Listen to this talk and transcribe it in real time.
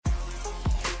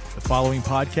The following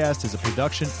podcast is a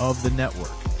production of the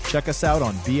network. Check us out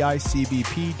on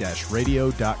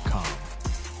bicbp-radio.com.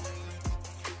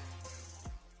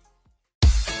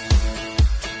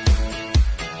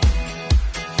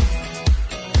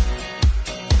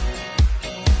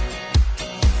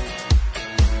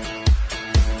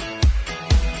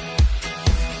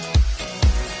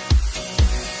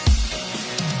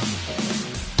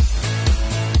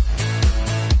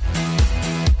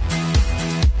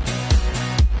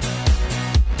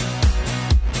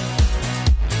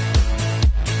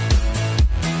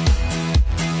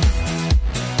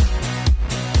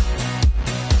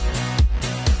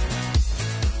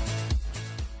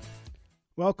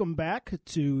 Welcome back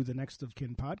to the Next of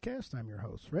Kin podcast. I'm your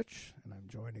host, Rich, and I'm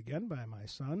joined again by my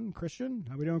son, Christian.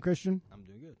 How we doing, Christian? I'm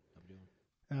doing good.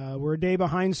 We're a day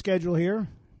behind schedule here.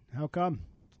 How come?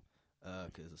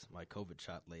 Because my COVID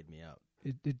shot laid me out.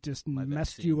 It just My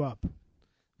messed vaccine. you up.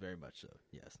 Very much so,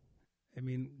 yes. I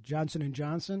mean, Johnson &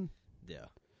 Johnson? Yeah.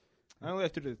 I only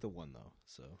have to do the one, though.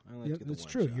 So I only Yeah, have to get the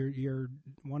that's one true. shot. You're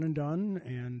one and done,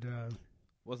 and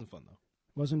Wasn't fun, though.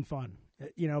 wasn't fun.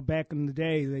 You know, back in the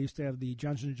day, they used to have the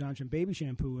Johnson & Johnson baby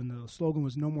shampoo, and the slogan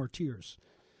was "No more tears."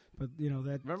 But you know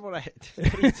that. Remember what I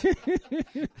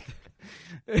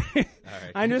All right.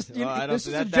 I just Well, I don't- this is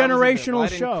a that wasn't good. generational Well, I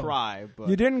didn't show. cry, but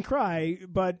You didn't cry,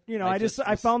 but you know, I I just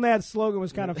I was- found that slogan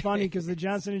was kind of funny because the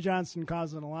Johnson & Johnson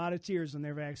causing a lot of tears in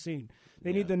their vaccine.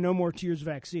 They need the No More Tears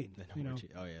vaccine. The You know,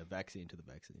 oh yeah, vaccine to the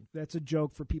vaccine. that's a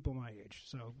joke for people my age.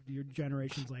 So your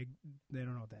generation's like they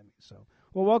don't know what that means. So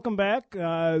well, welcome back.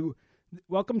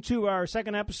 Welcome to our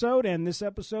second episode, and this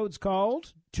episode's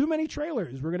called Too Many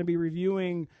Trailers. We're going to be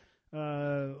reviewing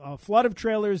a flood of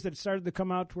trailers that started to come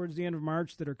out towards the end of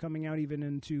March that are coming out even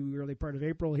into early part of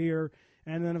April here.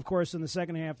 And then, of course, in the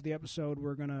second half of the episode,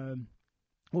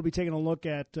 we'll be taking a look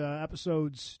at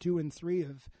episodes 2 and 3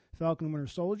 of Falcon and Winter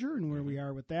Soldier and where we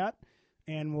are with that.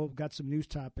 And we've got some news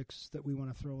topics that we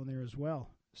want to throw in there as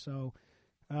well. So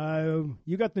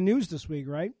you got the news this week,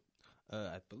 right?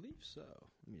 I believe so.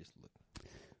 Let me just look.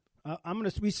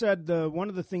 We said one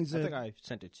of the things I that think I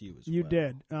sent it to you as you well.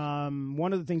 did.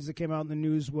 One of the things that came out in the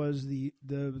news was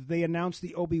they announced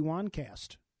the Obi-Wan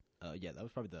cast. Yeah, that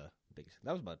was probably the biggest.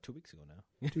 That was about 2 weeks ago now.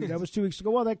 That was 2 weeks ago.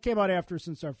 Well, that came out after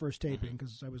since our first taping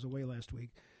because I was away last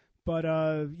week. But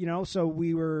you know, so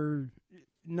we were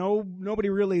nobody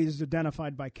really is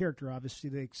identified by character. Obviously,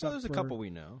 they So there's a couple we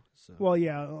know. So. Well,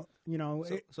 yeah, you know,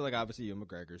 So like obviously Ewan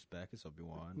McGregor's back as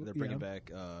Obi-Wan. They're bringing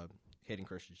back Hayden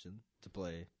Christensen to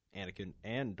play Anakin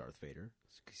and Darth Vader.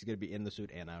 He's going to be in the suit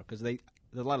and out because there's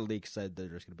a lot of leaks said that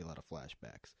there's going to be a lot of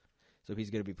flashbacks. So he's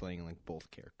going to be playing like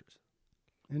both characters.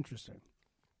 interesting.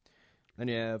 Then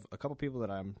you have a couple people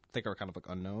that I think are kind of like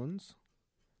unknowns.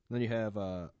 Then you have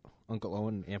Uncle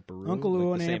Owen and Aunt Beru. Uncle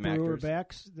Lou like and the Aunt same Beru are actors.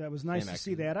 back. That was nice Same to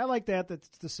see actors. that. I like that. That's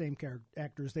the same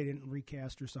actors. They didn't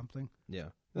recast or something. Yeah.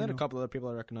 And then know. a couple other people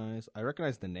I recognize. I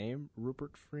recognize the name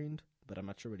Rupert Friend, but I'm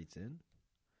not sure what he's in.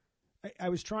 I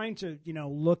was trying to, you know,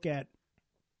 look at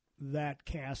that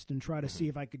cast and try to see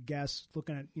if I could guess,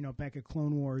 looking at, you know, back at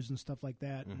Clone Wars and stuff like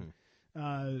that.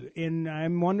 And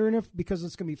I'm wondering if, because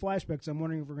it's going to be flashbacks, I'm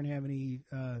wondering if we're going to have any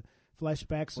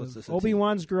flashbacks What's of this,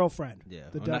 Obi-Wan's girlfriend, Yeah.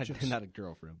 the Well, Duchess. Not a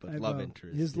girlfriend, but love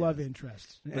interest. His yes. love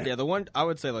interest. But yeah, the one I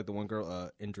would say like the one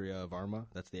girl, Indria Varma,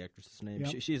 that's the actress's name.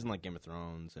 Yep. She's in like Game of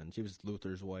Thrones, and she was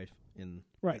Luther's wife in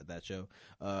Right. that show.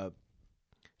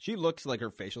 She looks like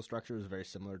her facial structure is very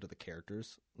similar to the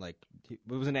characters. Like it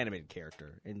was an animated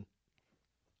character,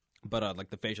 but like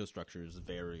the facial structure is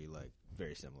very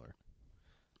similar.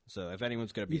 So if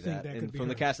anyone's gonna be You think that, that and could be from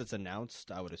the her? cast that's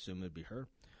announced, I would assume it'd be her.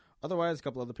 Otherwise, a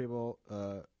couple other people.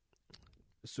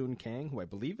 Sun Kang, who I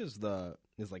believe is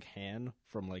like Han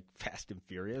from like Fast and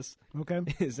Furious, Okay.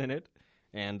 is in it,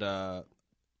 and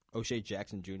O'Shea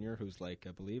Jackson Jr., who's like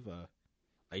I believe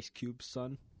Ice Cube's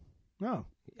son. Oh,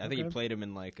 I think he Okay. played him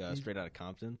in like Straight Outta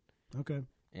Compton, okay.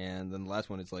 and then the last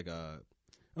one is like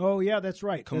Oh, yeah, that's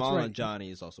right. Kamal that's right.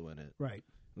 Nanjiani is also in it. Right.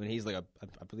 When he's like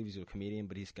I believe he's a comedian,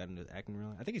 but he's got into acting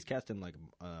really. I think he's cast in like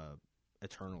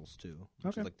Eternals too,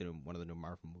 which Okay. is like one of the new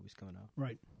Marvel movies coming out.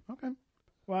 Right. Okay.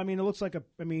 Well, I mean, it looks like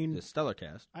The stellar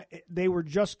cast. they were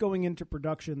just going into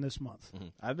production this month.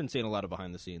 I've been seeing a lot of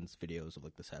behind the scenes videos of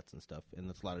like the sets and stuff, and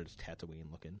it's a lot of just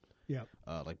Tatooine looking. Yeah.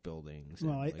 Like buildings.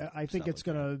 Well, and, I think stuff it's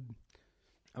like that. going to,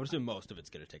 I would assume most of it's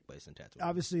going to take place in Tatooine.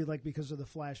 obviously, like because of the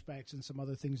flashbacks and some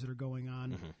other things that are going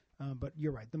on. But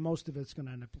you're right. The most of it's going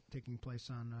to end up taking place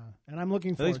on, and I'm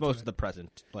looking At forward least most to of the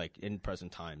present, like in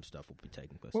present time stuff, will be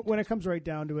taking place. When it comes right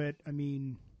down to it, I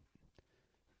mean,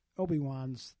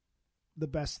 Obi-Wan's the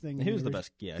best thing. He was the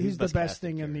best. Yeah, he's the best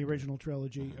casting thing in the character. original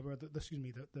trilogy. Or excuse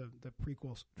me, the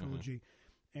prequel trilogy,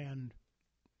 and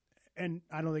and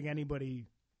I don't think anybody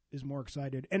is more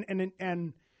excited.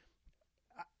 And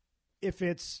if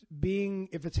it's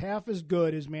half as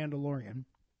good as Mandalorian,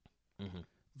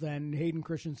 then Hayden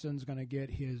Christensen's going to get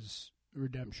his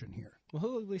redemption here. Well,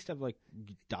 he'll at least have like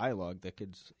dialogue that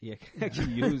could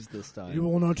actually use this time. You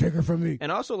will not take it from me.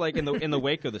 And also, like in the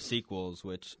wake of the sequels,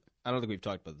 which I don't think we've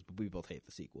talked about this, but we both hate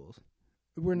the sequels.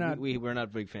 We're not. We're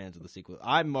not big fans of the sequels.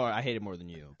 I hate it more than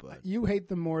you, but you hate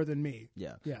them more than me.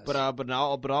 Yeah. Yes. But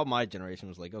all my generation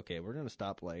was like, okay, we're gonna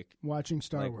stop like watching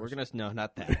Star Wars. We're gonna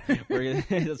not that. We're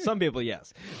gonna, some people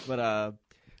yes, but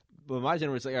my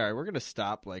generation was like, all right, we're gonna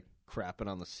stop like crapping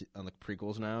on the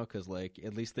prequels now because like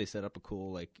at least they set up a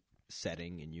cool like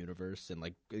setting and universe and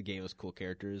like it gave us cool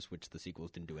characters, which the sequels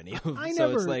didn't do any of.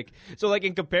 It's like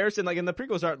in comparison, like, and the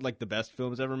prequels aren't like the best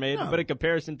films ever made, but in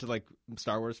comparison to like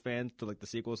Star Wars fans to like the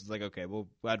sequels, it's like, okay, well,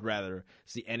 I'd rather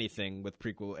see anything with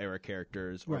prequel era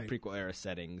characters or prequel era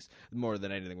settings more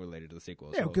than anything related to the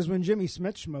sequels. Yeah, because when Jimmy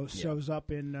Smith shows up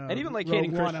in and even like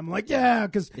Rogue One, I'm like,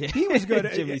 because he was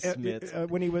good. Jimmy Smith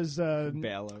when he was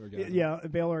Bail Organa. Yeah,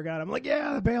 Bail Organa. I'm like,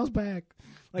 yeah, the Bail's back.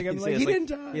 Like I'm like, he didn't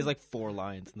die. He has like 4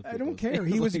 lines in the prequels. I don't care.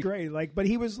 He was great. Like, but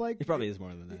he was like, he probably is more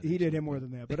than that. He did him more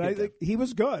than that, but he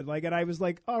was good. Like, and I was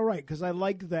like, all right, because I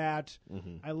like that.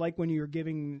 I like when you're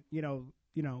giving,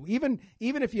 even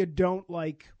if you don't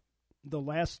like the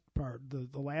last part, the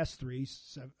last 3,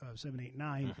 7, 8,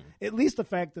 9. At least the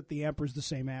fact that the Emperor's the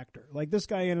same actor. Like this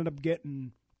guy ended up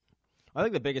getting. I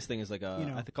think the biggest thing is like I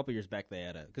think a couple years back they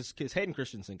had because Hayden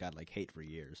Christensen got like hate for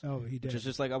years. Oh, he did. Which is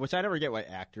just like which I never get why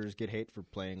actors get hate for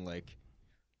playing like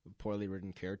poorly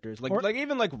written characters, like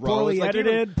even like poorly Rose,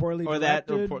 edited, like, poorly or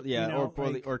directed, that, or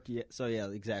poorly, so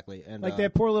exactly, and like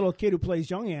that poor little kid who plays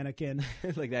young Anakin,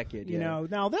 like that kid. You know,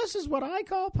 now this is what I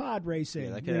call pod racing.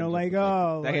 Yeah, that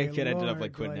kid ended up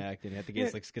like quitting acting. I think he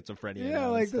has like schizophrenia. Yeah,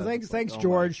 like thanks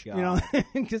George. You know,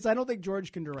 because I don't think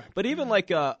George can direct. But even like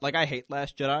I hate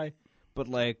Last Jedi. But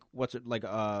like, what's it like?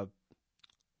 I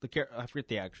forget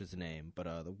the actress' name, but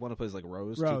the one who plays like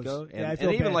Rose Tico, and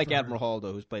even like Admiral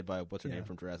Holdo, who's played by what's her name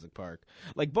from Jurassic Park.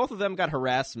 Like both of them got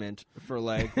harassment for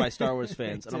like by Star Wars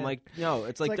fans, and I'm like, no,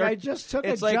 it's like I just took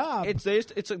a job.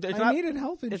 I needed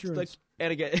health insurance. It's like,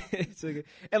 and again,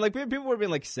 and like people were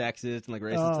being like sexist and like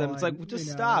racist. And it's like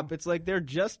just stop. It's like they're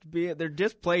just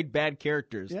played bad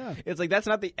characters. Yeah, it's like that's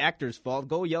not the actor's fault.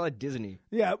 Go yell at Disney.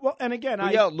 Yeah, well, and again,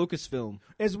 yell at Lucasfilm.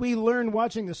 As we learned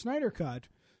watching the Snyder Cut.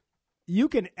 You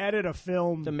can edit a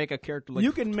film to make a character look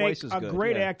you can twice make as a good.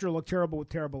 Great actor look terrible with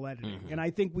terrible editing, and I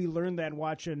think we learned that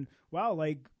watching. Wow,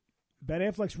 like Ben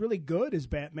Affleck's really good as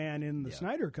Batman in the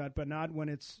Snyder Cut, but not when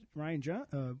it's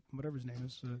whatever his name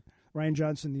is, Ryan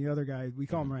Johnson, the other guy. We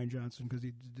call him Ryan Johnson because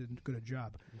he did a good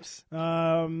job.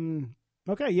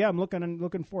 Okay, yeah, I'm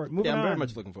looking for it. Moving I'm very on.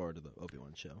 much looking forward to the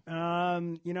Obi-Wan show.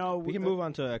 We can move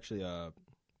on to actually.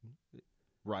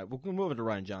 Right, we'll move into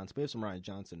Ryan Johnson. We have some Ryan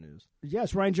Johnson news.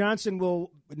 Yes, Ryan Johnson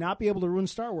will not be able to ruin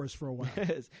Star Wars for a while.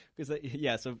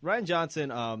 So Ryan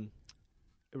Johnson, I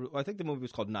think the movie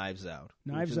was called Knives Out.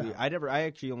 Knives Out. I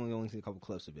actually only seen a couple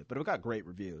clips of it, but it got great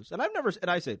reviews. And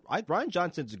Ryan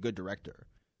Johnson's a good director.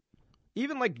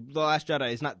 Even like The Last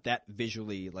Jedi is not that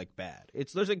visually like bad.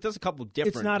 There's a couple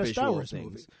different. It's not a Star Wars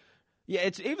things. movie. Yeah,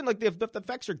 it's even like the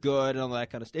effects are good and all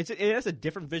that kind of stuff. It has a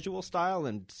different visual style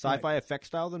and sci-fi effect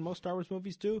style than most Star Wars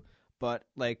movies do. But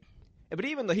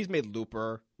even though he's made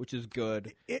Looper, which is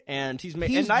good, and he's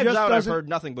made Knives Out, I've heard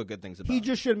nothing but good things about. He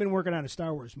just should have been working on a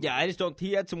Star Wars movie. Yeah, I just don't.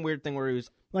 He had some weird thing where he was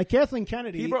like Kathleen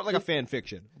Kennedy. He wrote like a fan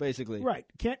fiction, basically. Right.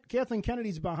 Kathleen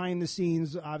Kennedy's behind the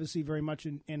scenes, obviously very much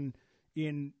in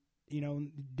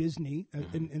Disney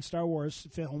in Star Wars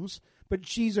films, but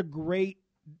she's a great.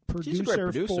 She's a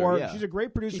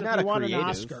great producer. She's not if you want creative. an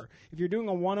Oscar. If you're doing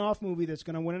a one-off movie that's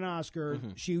going to win an Oscar,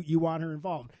 you want her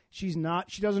involved. She's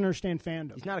not. She doesn't understand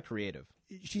fandom. She's not a creative.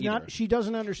 She's not. She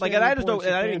doesn't understand. Like, and I just don't.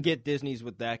 And I didn't get Disney's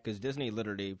with that because Disney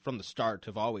literally from the start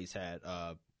have always had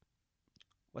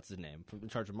what's his name in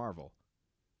charge of Marvel.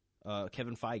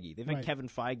 Kevin Feige. They've had Kevin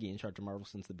Feige in charge of Marvel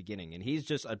since the beginning, and he's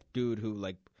just a dude who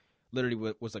like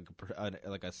literally was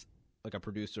like a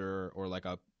producer or like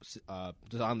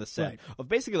just on the set of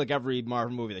basically like every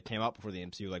Marvel movie that came out before the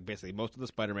MCU, like basically most of the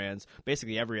Spider-Mans,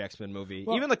 basically every X-Men movie,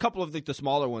 even a couple of the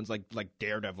smaller ones like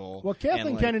Daredevil. Well,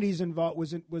 Kathleen Kennedy's involved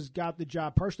was got the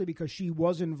job partially because she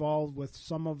was involved with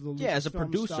some of the as a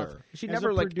producer. Stuff. She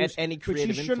never like had any creative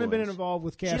but she shouldn't have been influence. Involved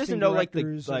with casting. She doesn't know like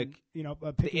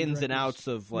the ins and outs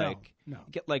of like no.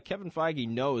 Like Kevin Feige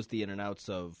knows the in and outs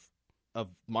of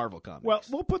Marvel comics. Well,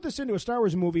 we'll put this into a Star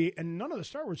Wars movie, and none of the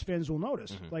Star Wars fans will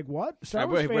notice. Like what? Star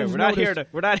Wars fans we're not here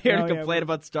to complain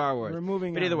about Star Wars. We're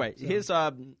moving. But either way,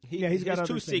 so. his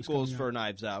 2 sequels for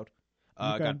Knives Out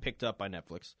got picked up by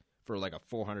Netflix. for like a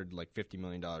 $450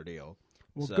 million deal.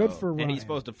 Well, good for Ryan. And he's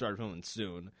supposed to start filming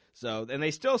soon. So, and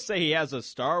they still say he has a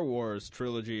Star Wars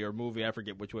trilogy or movie, I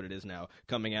forget which one it is now,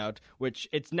 coming out, which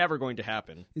it's never going to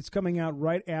happen. It's coming out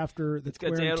right after the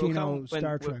Tarantino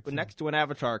Star Trek film. Next to when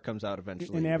Avatar comes out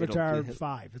eventually. In Avatar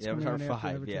 5. It's Avatar coming out 5,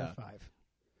 after Avatar yeah. 5.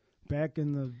 Back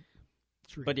in the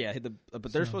tree. But yeah,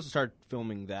 but they're supposed to start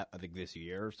filming that I think this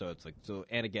year. So it's like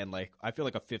and again, like I feel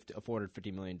like a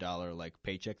 $450 million like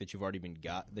paycheck that they've already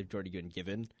been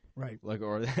given, right? Like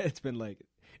or it's been like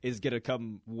is gonna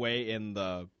come way in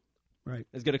the right.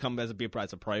 It's gonna come as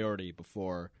a priority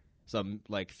before some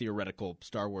like theoretical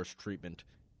Star Wars treatment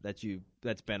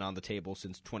that's been on the table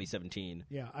since 2017.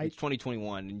 Yeah, it's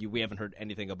 2021, and we haven't heard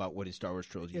anything about what his Star Wars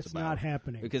trilogy is about. It's not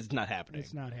happening because it's not happening.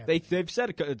 It's not happening. They've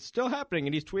said it's still happening,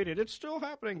 and he's tweeted it's still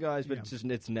happening, guys. But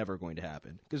it's never going to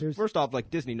happen because first off, like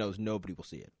Disney knows nobody will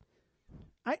see it.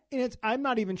 I'm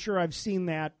not even sure I've seen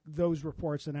those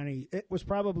reports in any. It was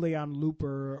probably on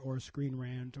Looper or Screen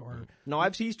Rant or. No,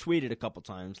 he's tweeted a couple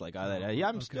times like,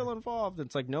 I'm still involved.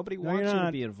 It's like nobody wants you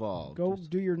to be involved. Go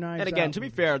do your Knives And again, Out to be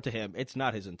fair to him, it's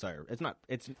not his entire. It's not.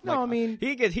 It's no. Like, I mean,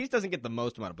 he doesn't get the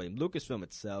most amount of blame. Lucasfilm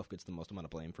itself gets the most amount of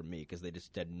blame from me because they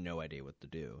just had no idea what to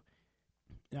do.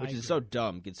 Which is so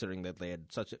dumb considering that they had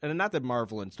such. And not that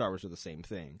Marvel and Star Wars are the same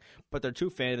thing, but they're two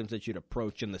fandoms that you'd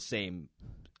approach in the same.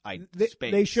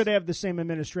 They should have the same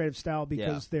administrative style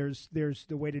because there's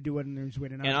the way to do it and there's a way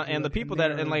to not do it. And the people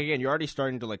that like again, you're already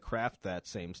starting to like craft that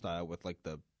same style with like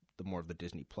the more of the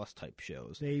Disney Plus type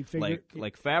shows. They figure,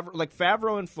 like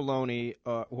Favreau and Filoni,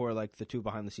 who are like the two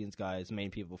behind the scenes guys, main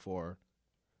people for,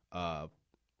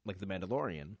 like The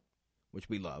Mandalorian, which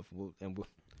we love,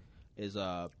 is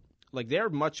like they're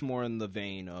much more in the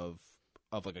vein of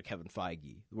like a Kevin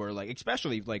Feige, where like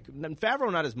especially like Favreau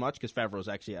not as much because Favreau's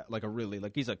actually like a really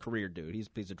like he's a career dude. He's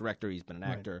a director. He's been an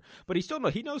actor, but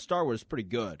he knows Star Wars pretty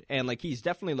good, and like he's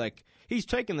definitely like he's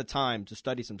taken the time to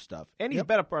study some stuff, and he's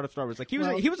been a part of Star Wars. Like he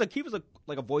was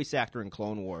a voice actor in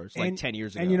Clone Wars like 10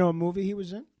 years ago. And you know what movie he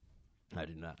was in? I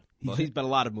do not. He's been in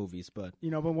a lot of movies, but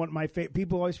but what my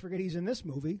people always forget he's in this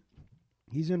movie.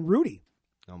 He's in Rudy.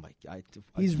 Oh my God!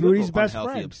 He's Rudy's best friend.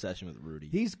 friend. Obsession with Rudy.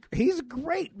 He's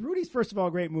great. Rudy's first of all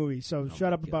a great movie. So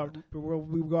shut up about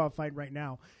we go out fight right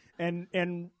now. And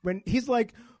when he's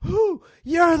like, "Who?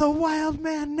 You're the wild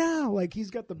man now!" Like he's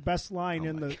got the best line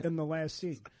in the last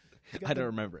scene. I don't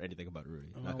remember anything about Rudy.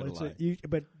 Not gonna lie.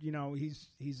 But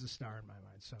he's a star in my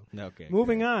mind. So okay.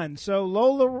 Moving on. So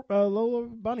Lola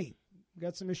Bunny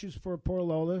got some issues for poor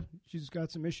Lola. She's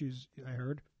got some issues. I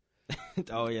heard.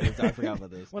 Oh yeah, I forgot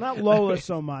about this. Well, not Lola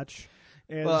so much.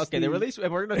 Well, okay, they released,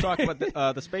 and we're going to talk about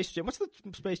the Space Jam. What's the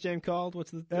Space Jam called?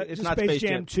 What's the? It's not Space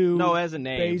Jam 2. No, it has a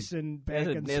name. Space and back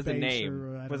in space. Has a name.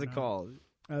 Or, What's it called?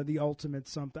 The Ultimate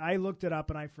something. I looked it up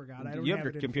and I forgot. I don't you have your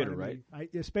it in computer, front of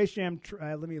right? me. Space Jam.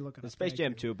 Let me look it up. Space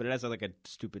Jam 2, but it has like a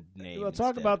stupid name. Well,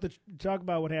 talk about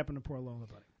what happened to poor Lola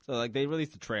Bunny. So like they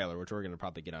released the trailer, which we're going to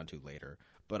probably get onto later.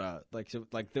 But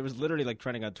there was literally like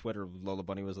trending on Twitter. Lola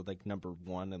Bunny was like number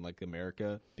 1 in like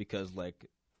America because like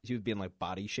she was being like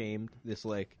body shamed. This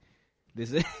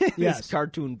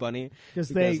cartoon bunny because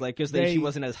she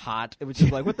wasn't as hot. It was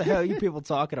just like, what the hell are you people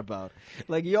talking about?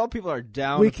 Like y'all people are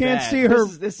down. We can't see her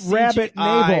this rabbit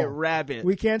navel. Rabbit.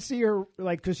 We can't see her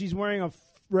like because she's wearing a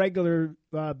regular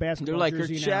basketball They're like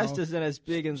jersey her chest now. isn't as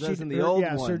big as in the old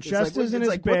one. Yes, her chest isn't as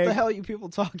big. What the hell are you people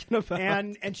talking about?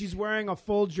 And she's wearing a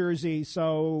full jersey,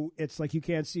 so it's like you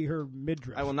can't see her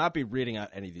midriff. I will not be reading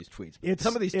out any of these tweets.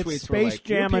 Some of these tweets were like,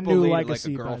 Jam, a new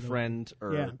legacy, like a girlfriend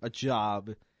or a job.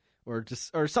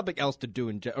 Or something else to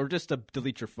do, or just to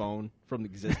delete your phone from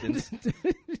existence.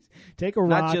 Take a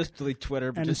rock, not just delete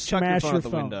Twitter, but and just chuck your phone out the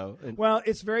phone. window. Well,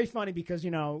 it's very funny because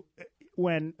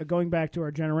when going back to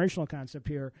our generational concept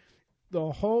here,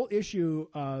 the whole issue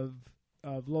of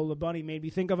Lola Bunny made me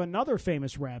think of another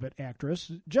famous Rabbit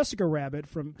actress, Jessica Rabbit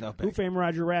from Who Framed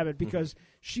Roger Rabbit, because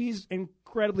she's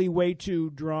incredibly way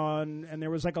too drawn, and there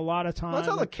was like a lot of time. Well,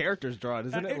 that's how the character's drawn,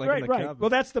 isn't it? Like right, in the right. comics.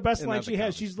 Well, that's the best line she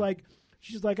has.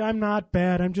 She's like, I'm not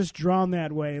bad. I'm just drawn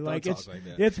that way. Like Don't talk like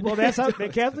that. it's well, that's how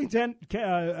Kathleen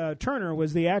Turner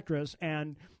was the actress,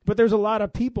 but there's a lot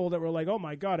of people that were like, oh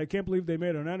my God, I can't believe they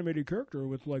made an animated character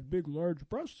with like big, large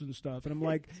breasts and stuff. And I'm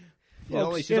like, she's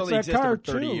only existed for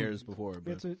 30 years before.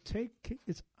 But.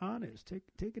 It's honest.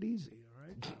 Take it easy, all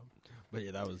right. But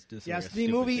yeah, that was just yes.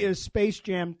 The movie is Space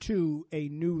Jam 2: A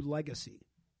New Legacy.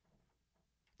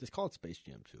 Just call it Space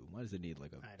Jam 2. Why does it need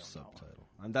like a subtitle?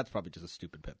 That's probably just a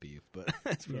stupid pet peeve, but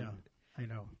that's yeah, I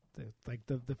know.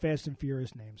 The Fast and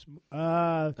Furious names.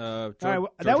 All right,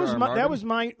 that was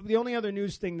my. The only other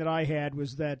news thing that I had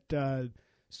was that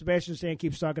Sebastian Stan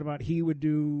keeps talking about he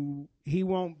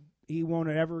won't he won't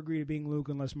ever agree to being Luke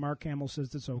unless Mark Hamill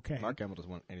says it's okay. Mark Hamill doesn't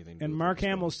want anything to do And with Mark Lucasfilm.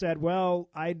 Hamill said, "Well,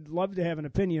 I'd love to have an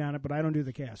opinion on it, but I don't do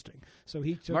the casting." So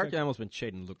he took Mark Hamill's been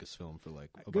shading Lucasfilm for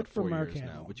like Good about for 4 Mark years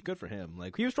Hamill. now, which good for him.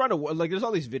 Like he was trying to like. There's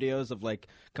all these videos of like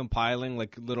compiling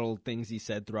like little things he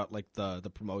said throughout like the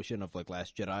promotion of like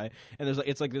Last Jedi, and there's like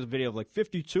it's like this video of like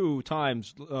 52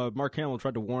 times Mark Hamill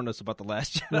tried to warn us about the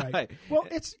Last Jedi. Right. Well,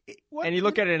 And you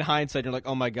look at it in hindsight, you're like,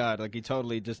 oh my god, like he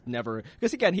totally just never.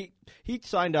 Because again, he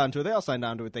signed on to it. They all signed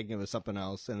on to it thinking it was something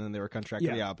else, and then they were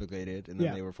contractually obligated, and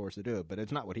then they were forced to do it. But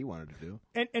it's not what he wanted to do.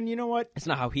 And you know what? It's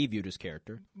not how he viewed his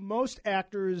character. Most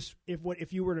actors,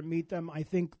 if you were to meet them, I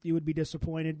think you would be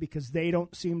disappointed because they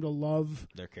don't seem to love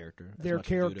Their character. as their much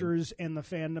as you do. characters and the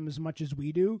fandom as much as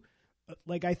we do.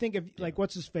 Like I think if like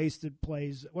what's her face that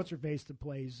plays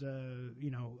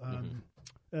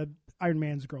Iron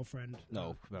Man's girlfriend.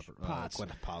 No, Potts.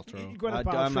 Gwyneth Paltrow. Gwyneth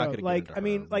Paltrow. I'm not going to like, get into I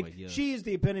mean, her. like yeah. she is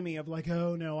the epitome of like,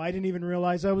 oh no, I didn't even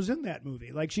realize I was in that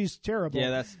movie. Like she's terrible. Yeah,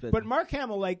 that's. But Mark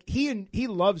Hamill, like he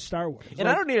loves Star Wars. And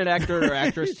I don't need an actor or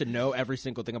actress to know every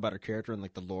single thing about her character and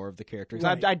like the lore of the character. 'Cause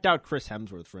Right. I doubt Chris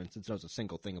Hemsworth, for instance, knows a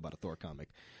single thing about a Thor comic.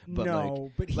 But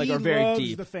no, but like he are very loves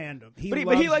deep. the fandom. But he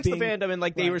loves likes being- the fandom and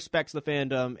like he Right. respects the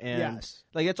fandom and Yes.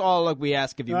 like that's all like we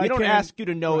ask of you. I We don't can- ask you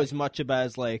to know right. as much about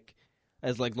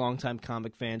as longtime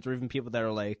comic fans or even people that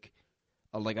are like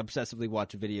obsessively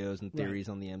watch videos and theories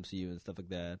on the MCU and stuff like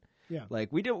that. Yeah.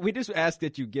 Like we just ask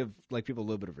that you give like people a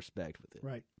little bit of respect with it.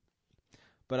 Right.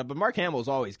 But Mark Hamill's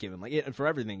always given like and for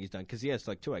everything he's done because he has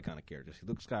like two iconic characters,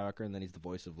 Luke Skywalker, and then he's the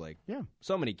voice of like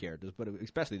so many characters, but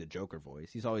especially the Joker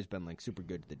voice. He's always been like super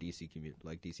good to the DC community,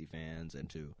 like DC fans and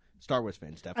to Star Wars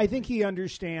fans. Definitely, I think he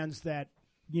understands that.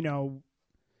 You know.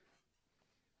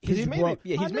 He's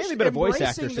mainly been a voice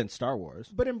actor since Star Wars.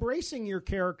 But embracing your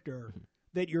character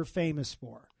that you're famous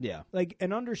for. Yeah. Like,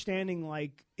 and understanding,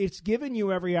 like, it's given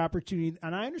you every opportunity.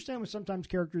 And I understand when sometimes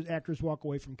actors walk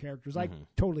away from characters. I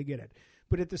totally get it.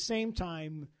 But at the same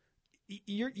time,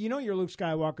 you're Luke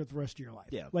Skywalker the rest of your life.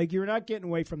 Yeah. Like, you're not getting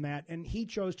away from that. And he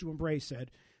chose to embrace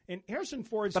it. And Harrison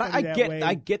Ford's But funny that way.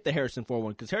 I get the Harrison Ford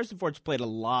one because Harrison Ford's played a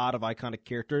lot of iconic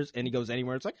characters, and he goes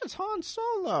anywhere. It's like it's Han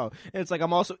Solo, and it's like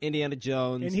I'm also Indiana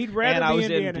Jones, And he'd rather and I be was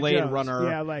Indiana in Blade Jones. Runner,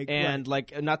 Yeah, like, and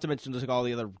like not to mention just like all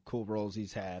the other cool roles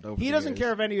he's had. Over He the doesn't years.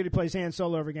 care if anybody plays Han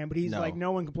Solo over again, but he's No. like,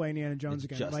 no one can play Indiana Jones It's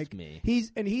again. just like me.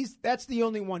 That's the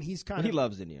only one he's kind But of. he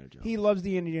loves Indiana Jones. He loves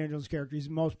the Indiana Jones character. He's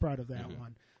most proud of that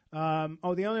one.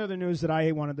 The only other news that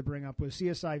I wanted to bring up was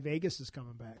CSI Vegas is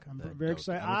coming back. I'm very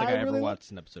excited. I don't think I ever really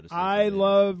watched an episode of CSI I Vegas.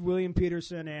 love William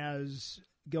Peterson as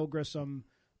Gil Grissom.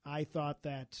 I thought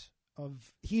that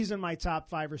he's in my top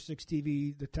 5 or 6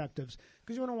 TV detectives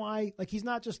because you know why? Like he's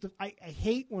not just. I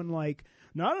hate when like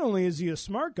not only is he a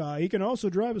smart guy, he can also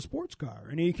drive a sports car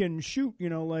and he can shoot.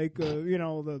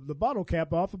 The bottle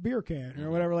cap off a beer can or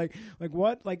whatever. Like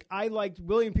what? Like I liked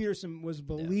William Peterson was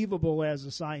believable as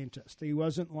a scientist. He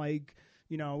wasn't like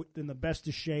in the best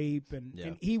of shape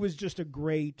and he was just a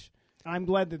great. I'm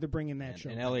glad that they're bringing that show.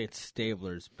 And back. Elliot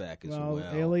Stabler's back as well.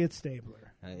 Elliot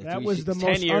Stabler. It's- That was the 10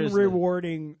 most years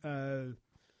unrewarding.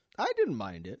 I didn't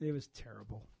mind it. It was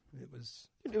terrible. It was.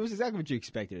 It was exactly what you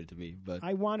expected it to be. But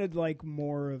I wanted like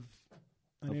more of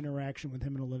an interaction with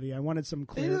him and Olivia. I wanted some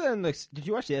clear. Did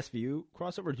you watch the SVU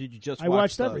crossover? Or did you just? I watch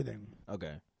watched the- everything.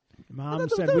 Okay. Mom There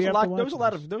said was we a have lot. to watch There was a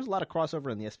lot this." of there was a lot of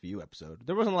crossover in the SVU episode.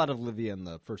 There wasn't a lot of Olivia in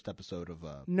the first episode of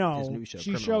his No, new show.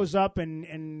 she Criminal. shows up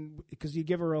and because he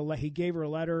gave her a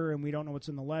letter and we don't know what's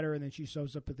in the letter and then she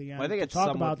shows up at the end Well, I think to it's talk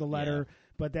somewhat- about the letter,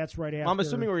 but that's right after. I'm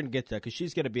assuming we're going to get to that because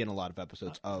she's going to be in a lot of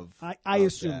episodes of. I of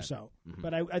assume that. so,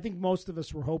 but I think most of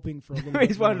us were hoping for a little. We bit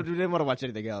just more. we didn't want to watch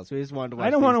anything else. We just wanted to watch. I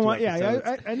don't want to these watch. two Yeah,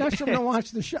 episodes. I'm not sure I'm going to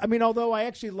watch the show. I mean, although I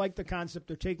actually like the concept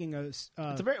of taking a. It's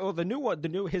a very the new one. The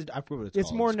new his. I forget what it's It's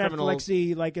called. more Criminal-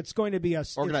 Netflixy. Like it's going to be a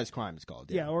Organized crime. It's called.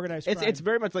 Yeah, organized. It's crime. it's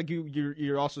very much like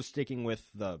you're also sticking with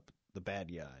the bad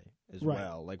guy as Right.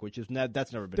 well. Like which is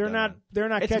that's never been. They're done. not. They're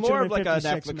not. It's catching more them of like in a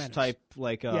 56 Netflix minutes. type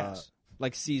Yes.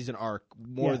 like season arc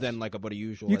more Yes. than like what a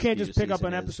usual. You can't SVU just pick up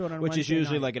season an is, episode on which is Wednesday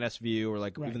usually night. like an SVU or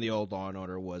like Right. even the old Law and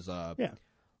Order was Yeah.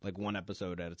 like one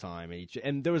episode at a time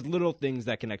and there was little things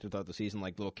that connected throughout the season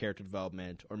like little character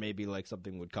development or maybe like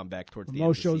something would come back towards the end of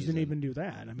Most the shows season. didn't even do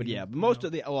that. I But mean, yeah, most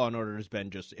of the Law and Order has been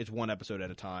just it's one episode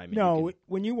at a time. And No, you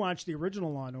when you watch the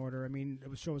original Law and Order, I mean, it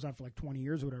was shows on for like 20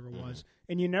 years or whatever it Mm-hmm. was,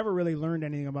 and you never really learned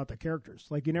anything about the characters.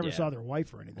 Like you never Yeah. saw their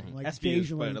wife or anything. Like SVU is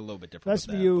occasionally, a little bit different. with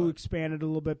SVU that, expanded a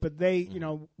little bit, but they, Dick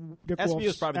SVU is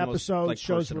Wolf's probably the most, episodes like,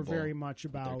 shows were personable very much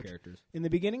but their about characters. in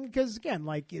the beginning because again,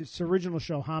 like its original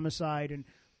show, Homicide, and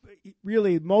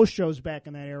really most shows back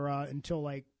in that era until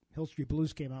like Hill Street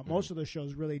Blues came out, most of the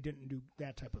shows really didn't do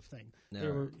that type of thing.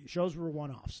 No. Shows were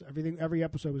one-offs. Every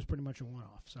episode was pretty much a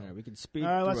one-off. So we can speed.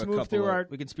 Let's move through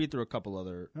we can speed through a couple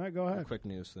other. All right, go ahead. Quick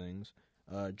news things.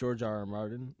 George R. R.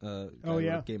 Martin, guy who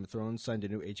wrote Game of Thrones, signed a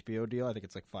new HBO deal. I think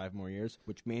it's like 5 more years,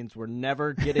 which means we're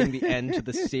never getting the end to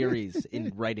the series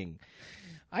in writing.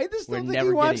 I just don't think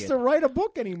he wants to write a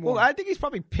book anymore. Well, I think he's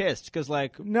probably pissed because,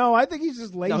 like, no, I think he's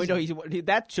just lazy. No,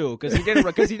 that too because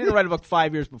he didn't write a book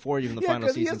 5 years before even the final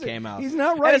season came out. He's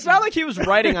not writing. And it's not like he was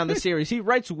writing on the series. He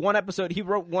writes one episode. He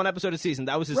wrote one episode a season.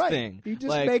 That was his thing. He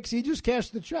just he just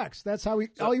cashed the checks. That's how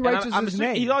all he writes is his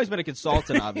name. He's always been a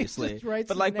consultant, obviously.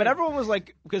 But everyone was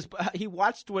like, because he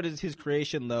watched what is his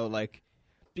creation though, like.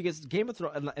 Because Game of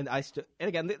Thrones, and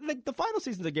again, the final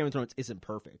season of Game of Thrones isn't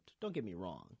perfect. Don't get me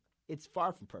wrong; it's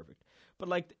far from perfect. But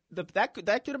like that could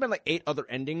have been like 8 other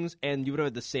endings, and you would have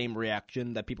had the same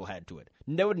reaction that people had to it.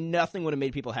 Nothing would have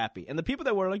made people happy. And the people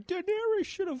that were like, Daenerys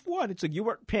should have won. It's like you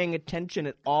weren't paying attention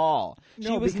at all.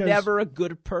 She was never a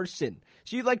good person.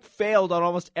 She like failed on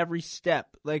almost every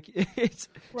step. Like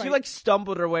she like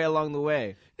stumbled her way along the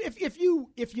way. If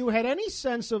you had any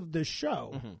sense of the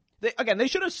show. Mm-hmm. They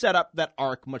should have set up that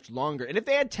arc much longer. And if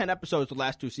they had 10 episodes the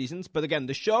last 2 seasons, but again,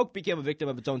 the show became a victim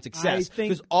of its own success.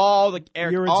 Because all the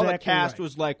cast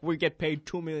was like, we get paid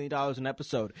 $2 million an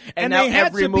episode. And now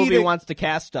every movie wants to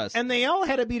cast us. And they all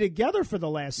had to be together for the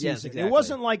last season. Yes, exactly. It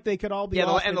wasn't like they could all be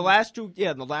the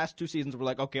last 2 seasons were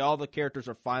like, okay, all the characters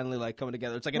are finally like coming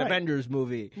together. It's like an Avengers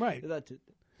movie. Right.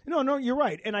 No, you're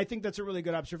right. And I think that's a really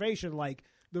good observation. Like,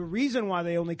 the reason why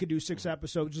they only could do 6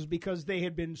 episodes is because they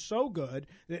had been so good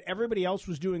that everybody else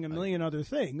was doing a million other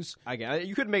things.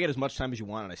 You couldn't make it as much time as you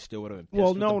wanted. I still would have been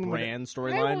pissed with the Bran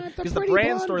storyline because the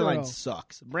Bran storyline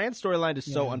sucks. Bran storyline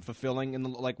is so unfulfilling, and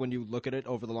like when you look at it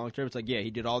over the long term, it's like,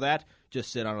 he did all that,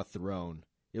 just sit on a throne.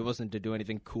 It wasn't to do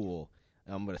anything cool.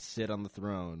 I'm gonna sit on the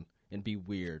throne and be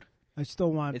weird. I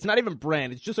still want. It's not even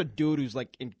Bran. It's just a dude who's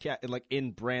like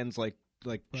in Bran's like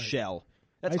shell.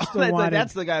 That's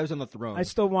the guy who's on the throne. I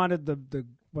still wanted the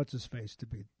what's his face to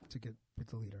get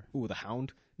the leader. Ooh, the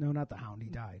Hound. No, not the Hound. He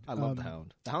died. I love the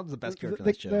Hound. The Hound's the best character in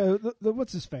that show. The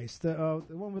what's his face? The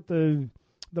one with the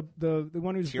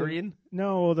one who's Tyrion.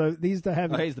 He's the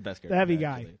heavy. Oh, he's the best character. The heavy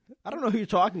guy. I don't know who you're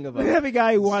talking about. The heavy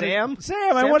guy who wanted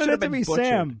Sam. I wanted it to be butchered.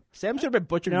 Sam. Sam should have been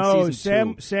butchered in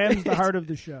season 2. Sam's the heart of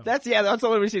the show. That's the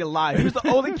only reason alive. He was the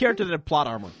only character that had plot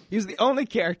armor. He was the only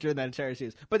character in that entire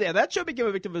series. But that show became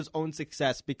a victim of his own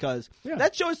success because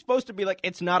that show is supposed to be like,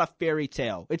 it's not a fairy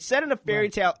tale. It's set in a fairy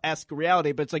tale-esque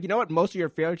reality, but it's like, you know what? Most of your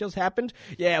fairy tales happened?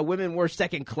 Yeah, women were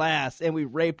second class, and we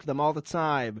raped them all the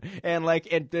time, and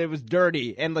it was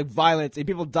dirty, and like violence, and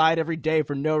people died every day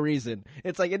for no reason.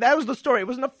 It's like, and that was the story. It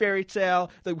wasn't a fairy tale.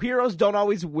 The heroes don't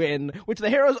always win, which the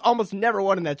heroes almost never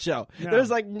won in that show. There's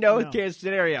like no case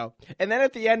scenario. And then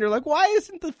at the end, you're like, why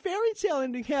isn't the fairy tale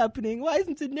ending happening? Why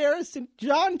isn't Daenerys and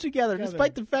Jon together,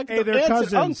 despite the fact that they're aunts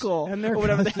cousins, and uncle, and they're or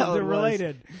whatever the hell they're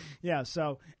related. Yeah.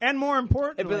 So, and more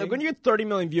importantly, when you get 30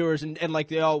 million viewers and like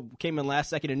they all came in last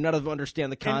second and none of them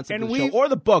understand the concept of the show or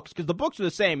the books, because the books are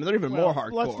the same and they're even more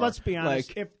hardcore. Let's be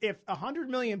honest. If 100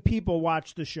 million people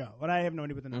watched the show, and I have no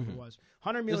idea what the number was,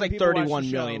 100 million. There's like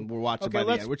 31 million were watching by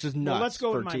the end, which is nuts let's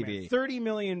go for with my TV. Man. 30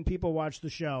 million people watched the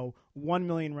show. 1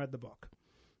 million read the book.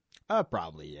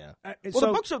 Probably, yeah. The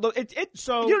books are.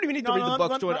 So you don't even need to read the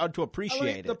books to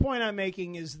appreciate it. The point I'm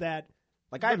making is that,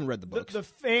 like, I haven't read the books. The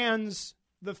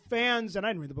fans, and I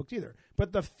didn't read the books either.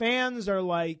 But the fans are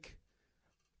like,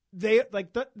 they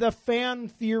like the fan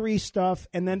theory stuff,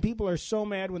 and then people are so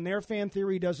mad when their fan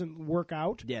theory doesn't work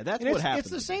out. Yeah, that's what happens.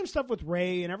 It's the same stuff with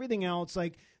Rey and everything else.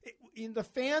 Like, the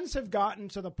fans have gotten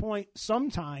to the point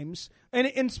sometimes,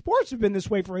 and sports have been this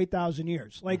way for 8,000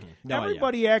 years. Like,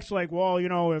 everybody acts like, well,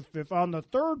 if on the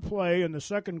third play in the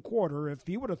second quarter, if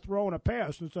he would have thrown a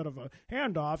pass instead of a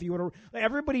handoff, he would have.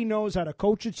 Everybody knows how to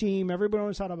coach a team. Everybody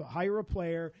knows how to hire a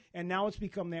player, and now it's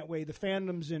become that way. The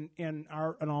fandoms and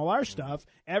all our stuff,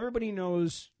 everybody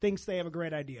thinks they have a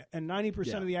great idea, and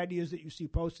 90% of the ideas that you see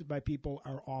posted by people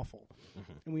are awful.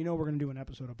 And we know we're going to do an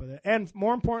episode up with it. And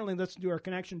more importantly, let's do our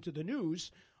connection to the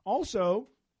news. Also,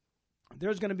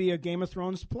 there's going to be a Game of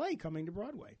Thrones play coming to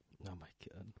Broadway. Oh my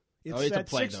God! It's a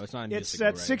play though. It's not a musical.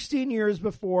 It's set 16 years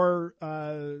before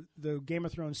the Game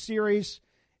of Thrones series,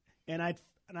 and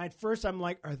at first I'm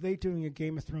like, are they doing a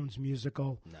Game of Thrones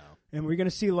musical? No. And we're going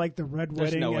to see like the Red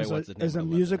Wedding as a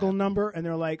musical number, and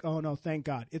they're like, oh no, thank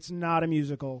God, it's not a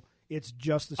musical. It's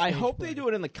just a stage I hope play. they do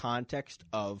it in the context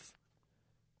of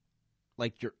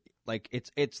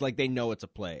it's like they know it's a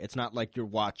play. It's not like you're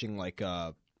watching like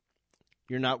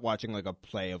You're not watching like a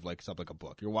play of like something like a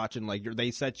book. You're watching like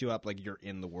they set you up like you're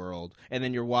in the world, and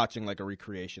then you're watching like a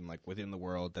recreation like within the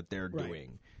world that they're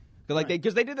doing. Like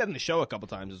because they did that in the show a couple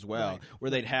times as well, where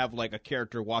they'd have like a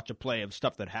character watch a play of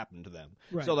stuff that happened to them.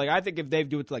 Right. So like I think if they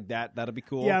do it like that, that'll be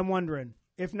cool. Yeah, I'm wondering.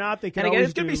 If not, they can. And again, always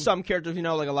it's gonna be some characters,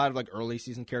 like a lot of like early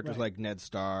season characters, like Ned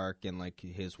Stark and like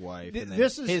his wife, and then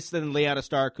then Lyanna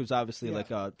Stark, who's obviously like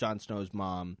Jon Snow's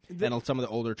mom, and some of the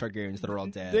older Targaryens that are all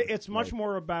dead. It's much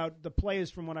more about the plays,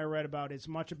 from what I read about. It's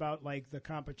much about like the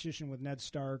competition with Ned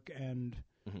Stark and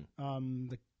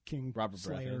the King Robert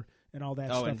Slayer. Baratheon. And all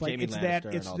that stuff. Like Jaime it's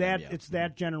Lannister that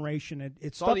that generation.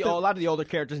 It's all a lot of the older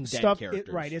characters and dead characters.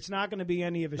 Right. It's not going to be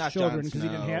any of his not children because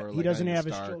he doesn't have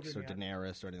his Starks children or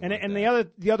Daenerys or anything. And like and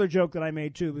that. the other joke that I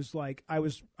made too was like I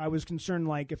was concerned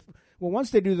like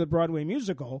once they do the Broadway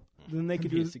musical, then they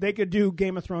could do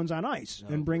Game of Thrones on ice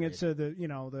and bring it to the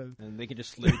and they could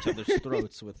just slit each other's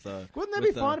throats with wouldn't that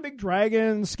be fun? A big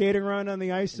dragon skating around on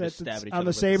the ice on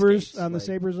the Sabres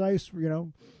ice,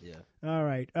 Yeah. All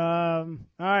right.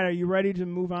 Are you ready to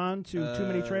move on to Too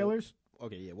Many Trailers?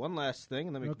 Okay, yeah. One last thing,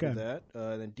 and then we can do that.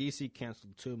 Then DC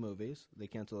canceled 2 movies. They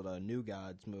canceled a New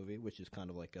Gods movie, which is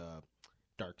kind of like a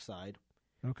Dark Side.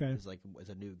 Okay. It's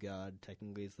a new god.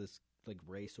 Technically, it's this like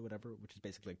race or whatever, which is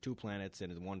basically like 2 planets,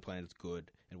 and one planet's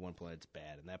good and one planet's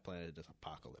bad, and that planet is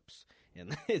Apocalypse.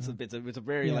 And it's a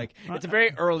very it's a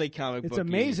very early comic book. It's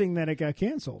amazing that it got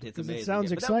canceled. It's amazing. It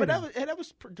sounds exciting. That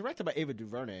was directed by Ava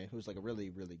DuVernay, who's like a really,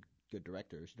 really good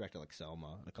director. She directed like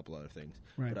Selma and a couple other things.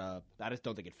 Right. But I just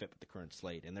don't think it fit with the current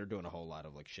slate, and they're doing a whole lot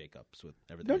of like shakeups with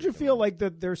everything. Don't you feel like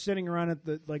that they're sitting around at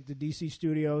the DC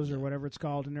studios or whatever it's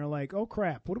called, and they're like, "Oh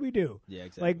crap, what do we do?" Yeah,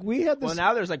 exactly. Like we had this. Well,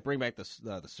 now there's like bring back the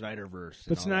Snyderverse.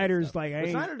 But Snyder's like,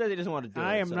 Snyder doesn't want to do it.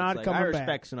 I am not coming back. I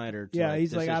respect Snyder.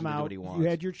 He's like, I'm out. You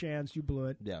had your chance, you blew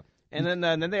it. Yeah. And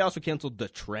then they also canceled The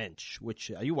Trench,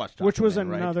 which you watched, which was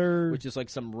another, right? Which is like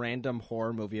some random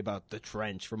horror movie about the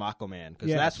trench from Aquaman, because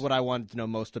that's what I wanted to know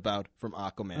most about from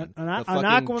Aquaman. An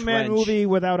Aquaman movie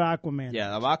without Aquaman.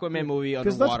 Yeah, an Aquaman movie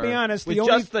underwater. Because let's be honest,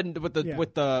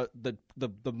 with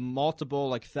the multiple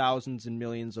like thousands and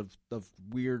millions of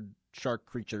weird shark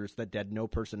creatures that had no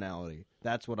personality.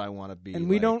 That's what I want to be. And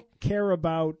we don't care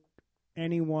about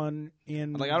anyone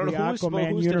in the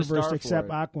Aquaman universe except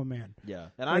Aquaman. Yeah,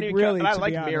 and I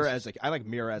like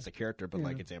Mira as a character, but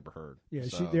like it's Amber Heard. Yeah,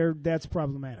 so. That's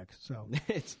problematic. So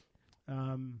it's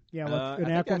an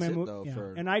Aquaman movie.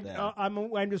 Yeah. And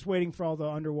I'm just waiting for all the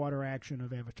underwater action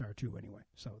of Avatar 2 anyway.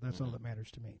 So that's all that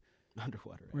matters to me.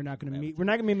 Underwater. We're not going to meet. We're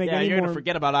not going to be making any you're more. Going to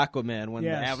forget about Aquaman when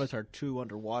the Avatar 2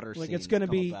 underwater. Like scenes it's going to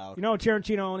be. About.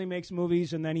 Tarantino only makes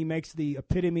movies, and then he makes the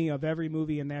epitome of every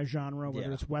movie in that genre,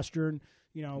 whether it's Western,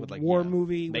 war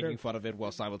movie, making fun of it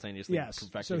while simultaneously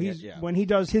perfecting it. Yeah. When he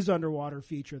does his underwater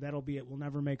feature, that'll be it. We'll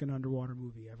never make an underwater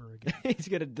movie ever again. He's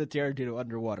got the Tarantino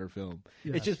underwater film.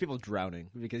 Yes. It's just people drowning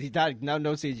because he's not now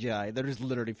no CGI. They're just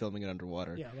literally filming it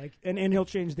underwater. Yeah, and he'll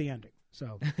change the ending.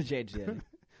 So change the ending.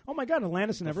 Oh my God,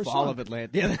 Atlantis never sunk. Fall of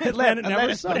Atlantis. Yeah,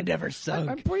 Atlantis, but it never sunk.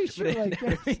 I'm pretty sure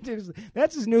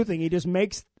that's his new thing. He just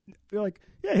makes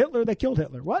Hitler. They killed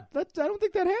Hitler. What? I don't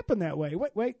think that happened that way.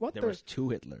 Wait, what? There was 2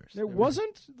 Hitlers. There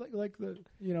wasn't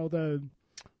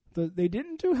they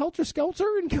didn't do Helter Skelter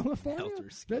in California.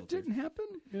 That didn't happen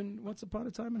in Once Upon a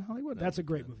Time in Hollywood. That's a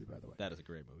great movie, by the way. That is a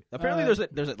great movie. Apparently, there's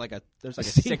a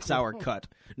 6-hour cut.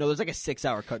 No, there's like a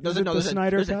 6-hour cut. There's a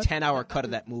 10-hour cut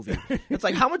of that movie. It's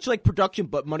like how much production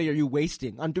money are you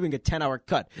wasting on doing a 10-hour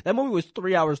cut? That movie was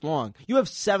 3 hours long. You have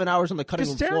 7 hours on the cutting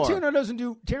room floor.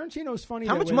 Tarantino's funny.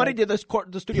 How much money did the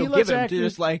studio give him to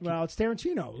just like? Well, it's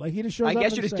Tarantino. He just shows up. I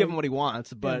guess you just give him what he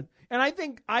wants, but. Yeah. And I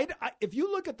think if you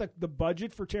look at the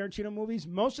budget for Tarantino movies,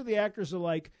 most of the actors are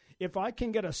like, if I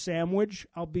can get a sandwich,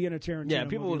 I'll be in a Tarantino movie. Yeah,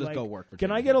 people will just go work for Tarantino.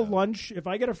 Can I get a lunch? If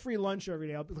I get a free lunch every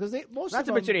day, because not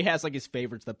to mention he has like his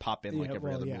favorites that pop in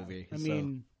every other movie. I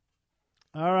mean,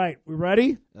 all right, we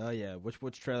ready? Oh yeah,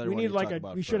 which trailer? We need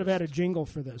we should have had a jingle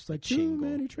for this. Like too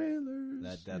many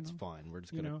trailers. That's fine. We're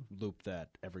just gonna loop that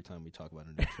every time we talk about a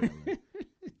new trailer.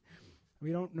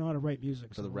 We don't know how to write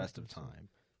music for the rest of time.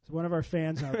 So one of our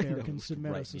fans out there can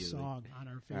submit us a song on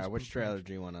our Facebook. All right, which trailer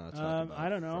do you want to talk about? I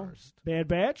don't know. First? Bad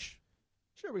Batch?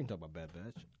 Sure, we can talk about Bad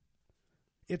Batch.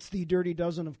 It's the Dirty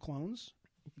Dozen of clones.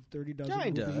 Dirty Dozen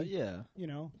Kinda, movie. Yeah.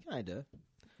 Kinda.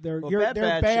 They're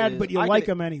bad, but you like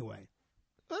them anyway.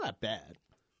 They're not bad.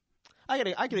 I can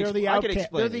explain. They're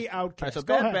the outcasts. Right, so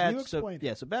Bad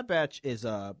Batch. So Bad Batch is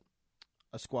a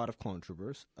squad of clone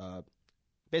troopers.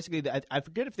 Basically, I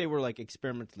forget if they were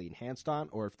experimentally enhanced on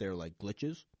or if they're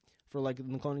glitches for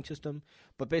in the cloning system.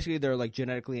 But basically, they're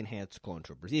genetically enhanced clone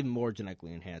troopers, even more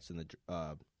genetically enhanced than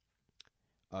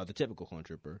the typical clone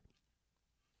trooper.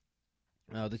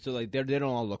 So like they don't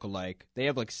all look alike. They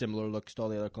have like similar looks to all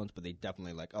the other clones, but they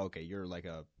definitely like okay, you're like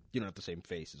you don't have the same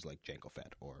face as like Jango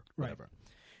Fett or whatever.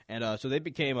 Right. And so they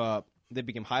became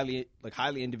highly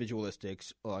individualistic,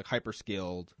 like hyper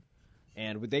skilled,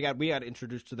 and we got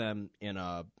introduced to them in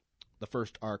the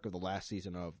first arc of the last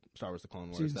season of Star Wars: The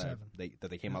Clone Wars Season 7.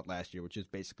 They came out last year, which is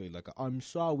basically like I'm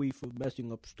sorry for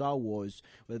messing up Star Wars,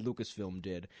 what Lucasfilm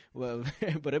did. Well,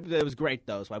 but it was great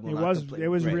though. So I will not complain. It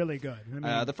was really good. I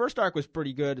mean, the first arc was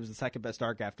pretty good. It was the second best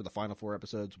arc after the final 4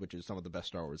 episodes, which is some of the best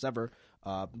Star Wars ever.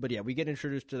 But yeah, we get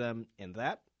introduced to them in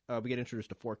that. We get introduced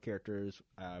to 4 characters: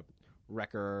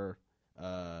 Wrecker.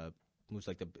 Who's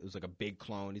like it was like a big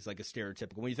clone. He's like a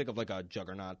stereotypical. When you think of like a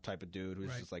Juggernaut type of dude,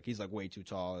 who's just like he's like way too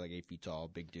tall, like 8 feet tall,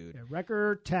 big dude. Yeah,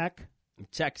 Wrecker, Tech.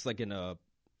 Tech's like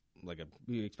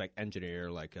you expect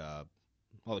engineer, like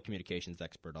all the communications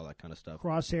expert, all that kind of stuff.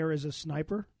 Crosshair is a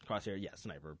sniper. Crosshair, yeah,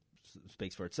 sniper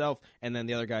speaks for itself. And then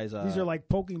the other guys. These are like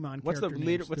Pokemon. What's the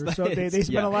leader? They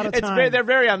spend a lot of time. They're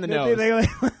very on the nose.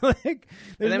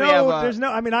 There's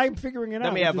no. I mean, I'm figuring it out.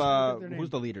 Then we have who's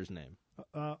the leader's name?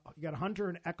 You got Hunter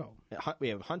and Echo. We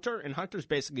have Hunter, and Hunter's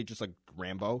basically just like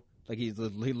Rambo. Like he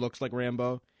looks like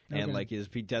Rambo, and like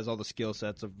he does all the skill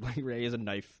sets of like he has a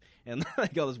knife and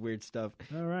like all this weird stuff.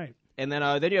 All right. And then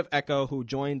you have Echo, who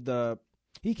joined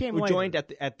joined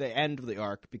at the end of the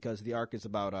arc, because the arc is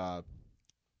about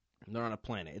they're on a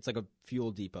planet. It's like a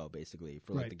fuel depot basically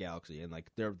for like the galaxy, and like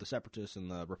the Separatists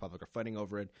and the Republic are fighting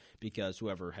over it because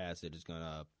whoever has it is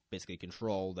gonna basically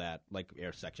control that like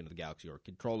air section of the galaxy, or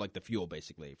control like the fuel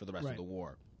basically for the rest of the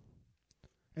war.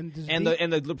 And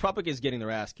the Republic is getting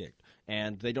their ass kicked,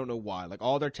 and they don't know why. Like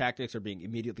all their tactics are being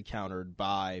immediately countered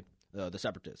by the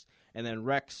Separatists. And then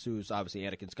Rex, who's obviously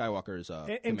Anakin Skywalker's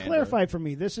and clarify for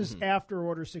me, this is after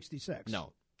Order 66.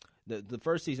 No. The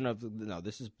first season of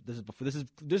this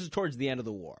is towards the end of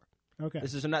the war. Okay.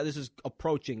 This is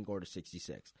approaching Order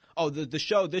 66. Oh, this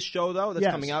show though that's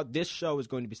coming out. This show is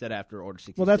going to be set after Order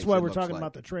 66. Well, that's why we're talking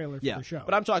about the trailer for the show.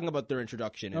 But I'm talking about their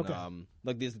introduction and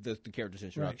like the character's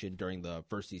introduction during the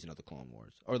first season of the Clone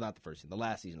Wars, or not the first season, the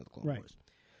last season of the Clone Wars.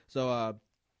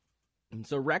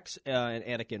 So Rex and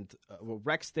Anakin.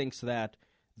 Rex thinks that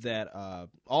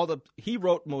he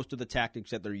wrote most of the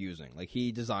tactics that they're using. Like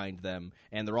he designed them,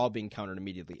 and they're all being countered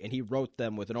immediately. And he wrote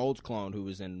them with an old clone who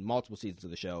was in multiple seasons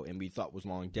of the show, and we thought was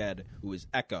long dead, who is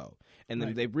Echo. And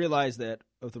then they realize that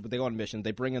they go on a mission.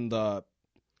 They bring in the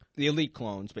elite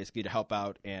clones basically to help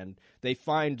out, and they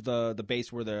find the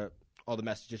base where all the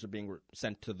messages are being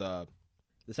sent to the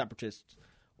Separatists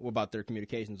about their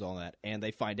communications, all that, and they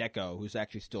find Echo, who's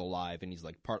actually still alive, and he's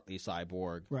like partly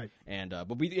cyborg, right? And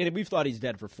but we've thought he's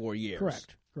dead for 4 years,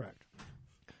 correct.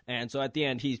 And so at the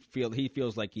end, he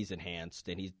feels like he's enhanced,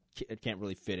 and he can't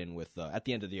really fit in with. At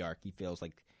the end of the arc, he feels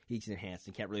like he's enhanced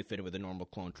and can't really fit in with a normal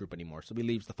clone troop anymore. So he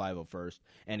leaves the 501st,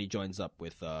 and he joins up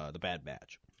with the Bad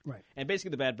Batch, right? And basically,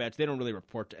 the Bad Batch, they don't really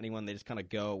report to anyone; they just kind of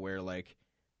go where like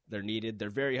they're needed. They're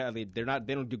very highly. They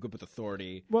don't do good with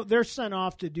authority. Well, they're sent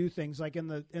off to do things like in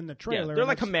the trailer. Yeah, they're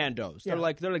like commandos. Yeah.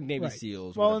 They're like Navy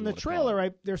SEALs. Well, in the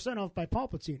trailer, they're sent off by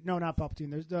Palpatine. No, not Palpatine.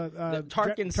 There's the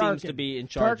Tarkin seems to be in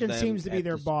charge. Tarkin seems to be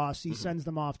their boss. He sends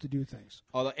them off to do things.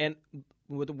 And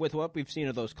with what we've seen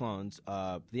of those clones,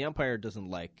 the Empire doesn't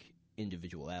like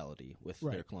individuality with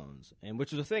their clones, and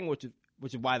which is a thing, which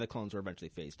is why the clones were eventually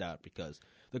phased out, because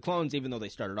the clones, even though they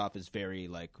started off as very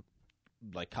like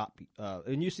copy,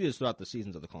 and you see this throughout the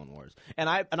seasons of the Clone Wars, and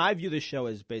I view this show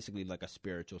as basically like a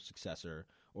spiritual successor,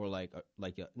 or like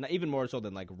even more so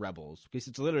than like Rebels, because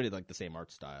it's literally like the same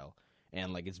art style,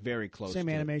 and like it's very close. Same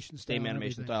animation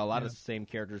style. A lot of the same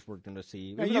characters we're going to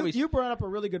see. Now, you brought up a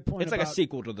really good point. It's like a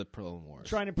sequel to the Clone Wars.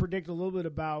 Trying to predict a little bit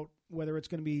about whether it's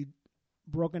going to be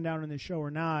broken down in the show or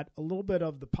not. A little bit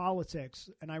of the politics,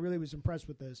 and I really was impressed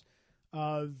with this.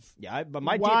 But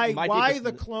why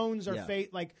the clones are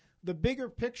like. The bigger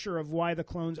picture of why the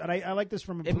clones, and I like this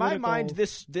from a political... In my mind,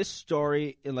 this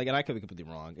story, and I could be completely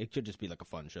wrong. It could just be like a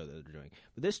fun show that they're doing.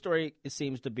 But this story, it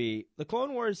seems to be the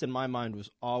Clone Wars. In my mind, was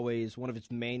always one of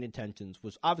its main intentions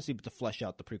was obviously to flesh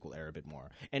out the prequel era a bit more.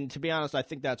 And to be honest, I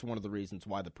think that's one of the reasons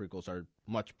why the prequels are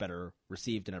much better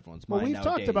received in everyone's mind. Well, we've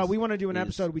talked about. We want to do an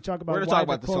episode. We talk about. We're going to talk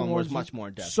about the Clone Wars much more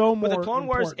in depth. But the Clone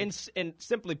Wars, and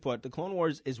simply put, the Clone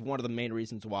Wars is one of the main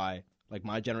reasons why, like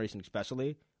my generation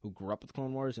especially, who grew up with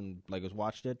Clone Wars and like has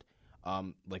watched it,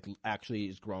 actually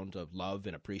has grown to love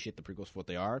and appreciate the prequels for what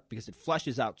they are, because it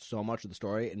fleshes out so much of the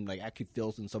story and like actually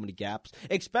fills in so many gaps,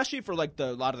 especially for like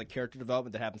a lot of the character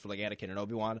development that happens for like Anakin and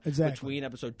Obi-Wan between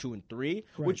episode 2 and 3,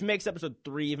 which makes episode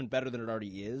 3 even better than it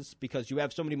already is, because you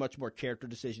have so many much more character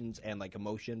decisions and like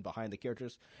emotion behind the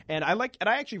characters. And I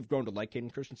actually have grown to like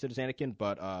Hayden Christensen as Anakin,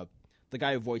 but the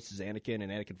guy who voices Anakin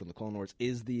and Anakin from the Clone Wars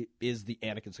is the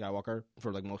Anakin Skywalker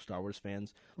for like most Star Wars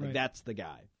fans. Like Right. that's the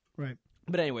guy. Right.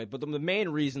 But anyway, the main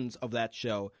reasons of that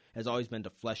show has always been to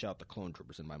flesh out the clone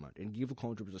troopers in my mind and give the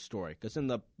clone troopers a story. Because in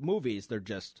the movies, they're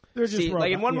just like in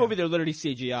robot, one yeah. movie they're literally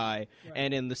CGI,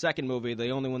 and in the second movie the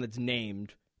only one that's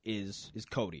named is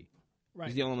Cody. Right.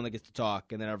 He's the only one that gets to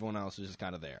talk, and then everyone else is just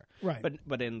kind of there. Right.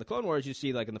 But in the Clone Wars, you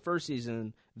see like in the first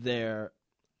season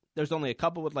there's only a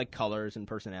couple with like colors and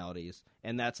personalities,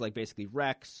 and that's like basically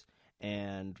Rex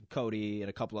and Cody and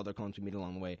a couple other clones we meet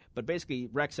along the way. But basically,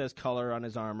 Rex has color on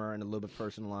his armor and a little bit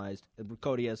personalized.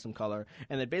 Cody has some color.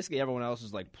 And then basically everyone else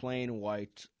is like plain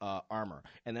white armor.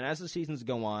 And then as the seasons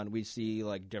go on, we see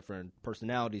like different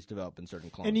personalities develop in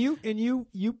certain clones. And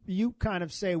you kind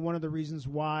of say one of the reasons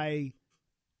why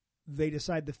they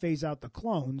decide to phase out the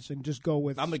clones and just go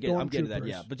with I'm getting to that, stormtroopers.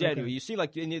 yeah. But yeah, anyway, you see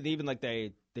like even like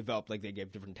they develop, like they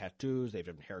give different tattoos, they have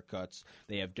different haircuts,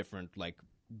 they have different like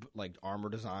armor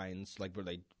designs, like where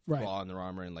they draw on their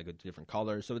armor in like different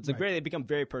colors. So it's like they become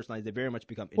very personalized. They very much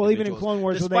become individuals. Well, even in Clone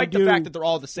Wars, despite the fact that they're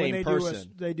all the same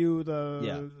person. They do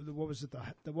the what was it?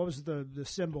 What was the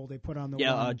symbol they put on the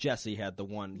one? Jesse had the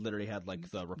one literally had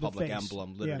like the Republic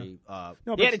emblem literally.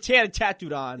 No, he had it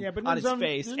tattooed on his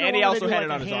face, and he also had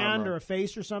it on his hand armor or a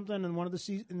face or something. In one of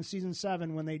the in season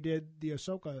 7 when they did the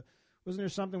Ahsoka. Wasn't there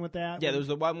something with that? Yeah, there was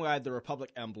the one where I had the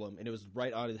Republic emblem, and it was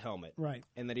right on his helmet. Right.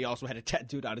 And then he also had it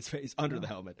tattooed on his face under the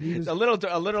helmet. Was a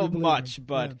little much,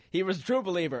 but he was a true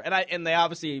believer. And they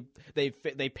obviously they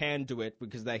panned to it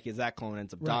because that clone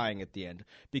ends up dying at the end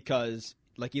because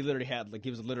like he literally had he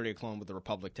was literally a clone with the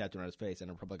Republic tattooed on his face and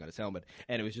a Republic on his helmet,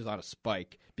 and it was just on a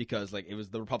spike because like it was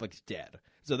the Republic's dead.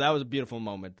 So that was a beautiful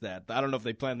moment. That I don't know if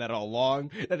they planned that all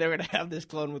along that they were going to have this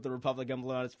clone with the Republic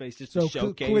emblem on his face just to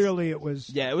showcase. Clearly, it was.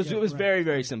 Yeah, it was very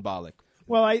very symbolic.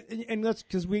 Well, and that's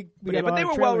because we but they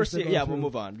were well received. Yeah, we'll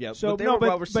move on. Yeah, so but they were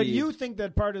well received. But you think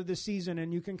that part of this season,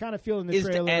 and you can kind of feel in the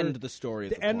trailer, to end the story.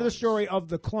 The end of the story of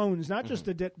the clones, not just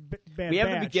the Bad We have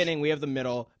Batch. the beginning, we have the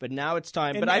middle, but now it's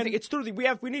time. But I think it's through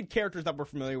we need characters that we're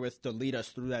familiar with to lead us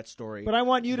through that story. But I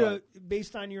want you to,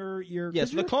 based on your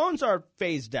yes, the clones are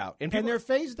phased out, and they're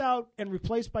phased out and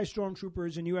replaced by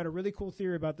stormtroopers. And you had a really cool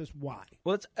theory about this. Why?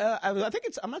 Well, it's I think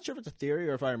it's I'm not sure if it's a theory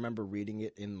or if I remember reading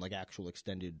it in like actual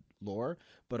extended lore,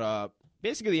 but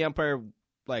basically the Empire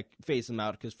like phased them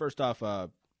out because first off,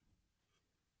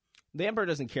 the Empire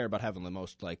doesn't care about having the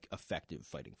most like effective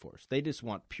fighting force. They just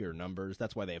want pure numbers.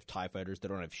 That's why they have TIE fighters. They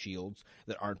don't have shields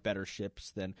that aren't better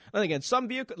ships than. And again, some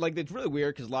vehicle like it's really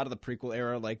weird because a lot of the prequel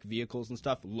era like vehicles and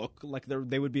stuff look like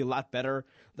they would be a lot better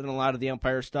than a lot of the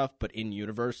Empire stuff. But in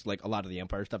universe, like a lot of the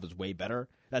Empire stuff is way better.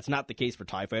 That's not the case for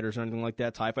TIE fighters or anything like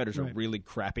that. TIE fighters are really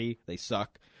crappy. They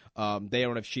suck. They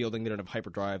don't have shielding. They don't have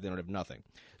hyperdrive. They don't have nothing.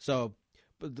 So,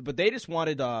 but they just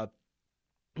wanted.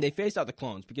 They phased out the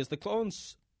clones because the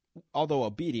clones, although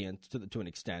obedient to an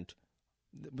extent,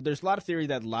 but there's a lot of theory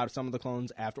that some of the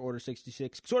clones after Order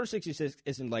 66, because Order 66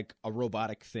 isn't like a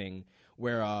robotic thing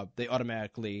where they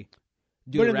automatically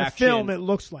do but their in the action. film, it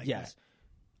looks like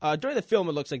that. During the film,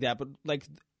 it looks like that, but like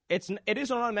it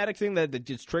is an automatic thing that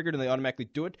gets triggered and they automatically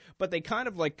do it, but they kind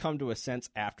of like come to a sense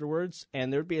afterwards,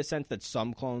 and there'd be a sense that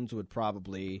some clones would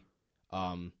probably.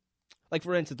 Like,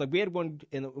 for instance, like we had one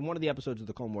in one of the episodes of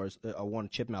the Clone Wars, one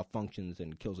chip malfunctions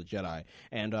and kills a Jedi.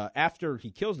 And after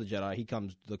he kills the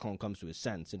Jedi, the clone comes to his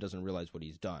sense and doesn't realize what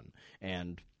he's done.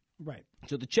 And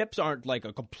so the chips aren't like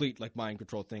a complete like mind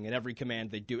control thing. And every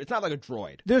command they do, it's not like a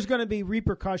droid. There's going to be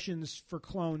repercussions for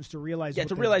clones to realize. Yeah, what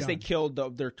to realize they've they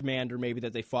killed their commander, maybe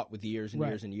that they fought with years and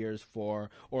years and years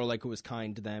for, or like who was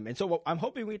kind to them. And so I'm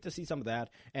hoping we get to see some of that,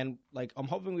 and like I'm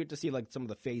hoping we get to see like some of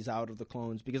the phase out of the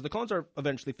clones because the clones are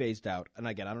eventually phased out. And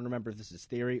again, I don't remember if this is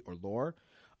theory or lore,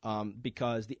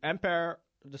 because the Empire,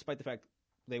 despite the fact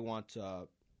they want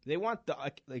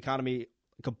the economy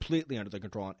completely under their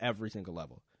control on every single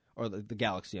level. Or the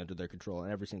galaxy under their control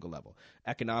on every single level,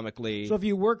 economically. So if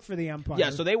you work for the Empire, yeah.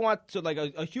 So they want to like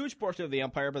a huge portion of the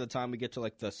Empire by the time we get to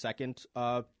like the second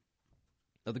of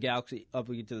the galaxy, up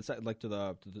we get to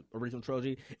the original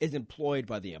trilogy, is employed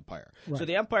by the Empire. Right. So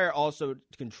the Empire also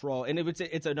control, and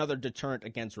it's another deterrent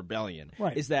against rebellion.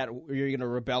 Right. Is that you're going to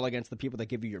rebel against the people that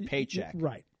give you your paycheck.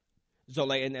 Right. So,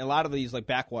 like, in a lot of these, like,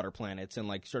 backwater planets and,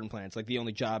 like, certain planets, like, the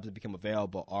only jobs that become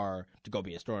available are to go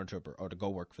be a stormtrooper or to go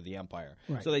work for the Empire.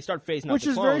 Right. So they start phasing out which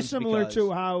the is clones very similar because,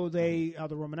 to how the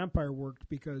Roman Empire worked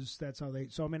because that's how they.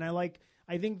 So I mean,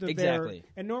 I think that exactly.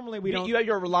 And normally we don't.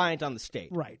 You're reliant on the state,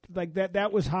 right? Like that.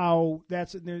 That was how.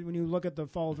 That's when you look at the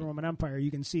fall of the Roman Empire,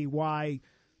 you can see why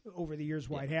over the years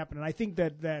why it happened. And I think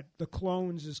that the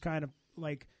clones is kind of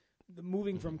like.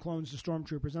 moving from clones to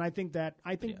stormtroopers, and I think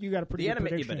you got a pretty good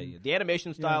prediction. The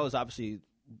animation style is obviously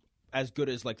as good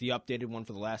as like the updated one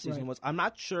for the last season was. I'm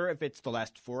not sure if it's the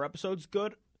last 4 episodes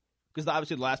good, because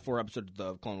obviously the last 4 episodes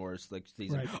of Clone Wars like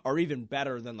season are even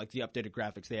better than like the updated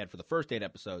graphics they had for the first 8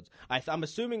 episodes. I'm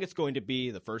assuming it's going to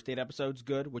be the first 8 episodes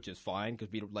good, which is fine because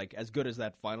like as good as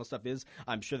that final stuff is,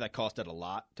 I'm sure that costed a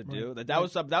lot to do. That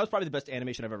was probably the best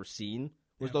animation I've ever seen.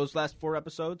 Was those last 4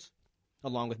 episodes,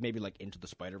 along with maybe like Into the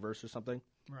Spider-Verse or something.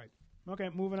 Right. Okay,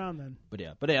 moving on then. But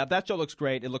yeah, that show looks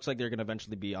great. It looks like they're going to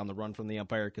eventually be on the run from the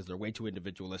Empire because they're way too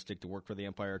individualistic to work for the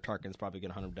Empire. Tarkin's probably going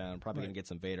to hunt him down, probably going to get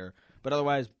some Vader. But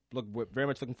otherwise, very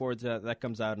much looking forward to that. That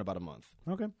comes out in about a month.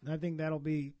 Okay. I think that'll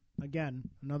be, again,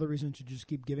 another reason to just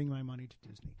keep giving my money to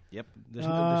Disney. Yep. There's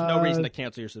no reason to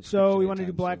cancel your subscription. So we want to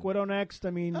do Black Widow next?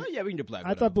 I mean... Oh, yeah, we can do Black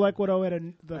Widow. I thought Black Widow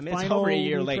had the final it's over a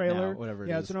year late trailer. Now, whatever it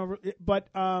is. Yeah, it's an over... But...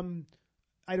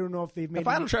 I don't know if they've made the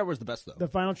final trailer was the best though. The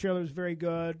final trailer is very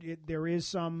good. There is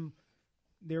some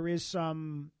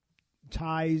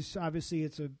ties. Obviously,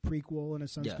 it's a prequel in a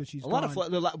sense because she's a lot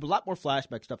more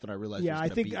flashback stuff than I realized. Yeah, I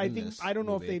think I don't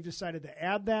know movie. if they've decided to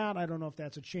add that. I don't know if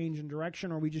that's a change in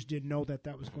direction or we just didn't know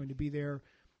that was going to be there.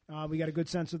 We got a good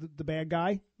sense of the bad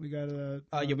guy. We got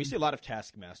we see a lot of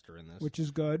Taskmaster in this, which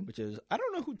is good. Which is I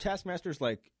don't know who Taskmaster's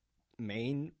like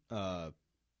main.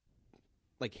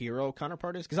 Like hero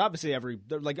counterpart is because obviously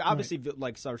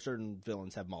certain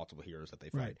villains have multiple heroes that they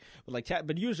fight,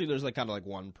 but usually there's like kind of like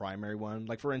one primary one.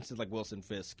 Like for instance, like Wilson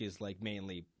Fisk is like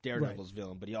mainly Daredevil's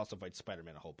villain, but he also fights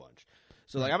Spider-Man a whole bunch.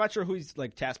 So like I'm not sure who's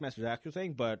like Taskmaster's actual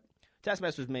thing, but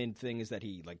Taskmaster's main thing is that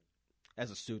he like has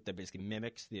a suit that basically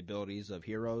mimics the abilities of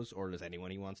heroes or does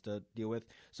anyone he wants to deal with.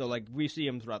 So like we see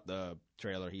him throughout the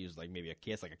trailer. He's like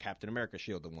he has like a Captain America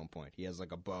shield at one point. He has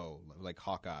like a bow, like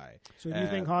Hawkeye. So do you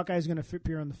think Hawkeye's going to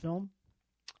appear in the film?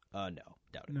 No,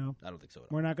 doubt it. No, I don't think so.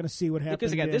 We're not going to see what happens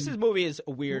because again, this movie is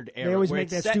a weird era. They always make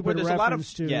that stupid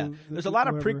reference to. Yeah, there's a lot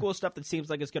of prequel stuff that seems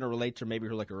like it's going to relate to maybe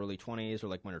her like early 20s or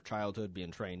like when her childhood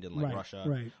being trained in like Russia.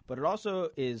 Right. But it also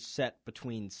is set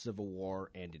between Civil War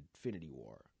and Infinity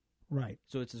War. Right.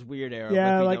 So it's this weird era.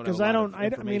 Yeah, like because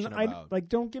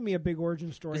don't give me a big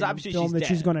origin story. Because obviously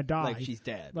she's going to die. Like she's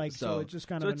dead. Like so it's just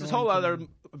kind of. So it's this whole other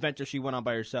adventure she went on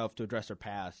by herself to address her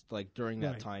past, like during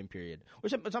that time period.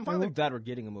 Which I'm finally glad we're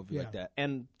getting a movie like that.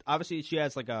 And obviously she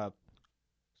has like a.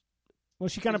 Well,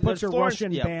 she kind of puts her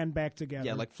Russian band back together.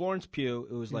 Yeah, like Florence Pugh,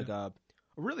 it was like a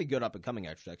really good up and coming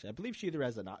actress. Actually, I believe she either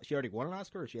has she already won an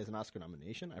Oscar or she has an Oscar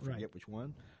nomination. I forget which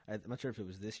one. I'm not sure if it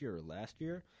was this year or last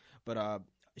year, but.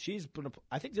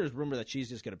 I think there's rumor that she's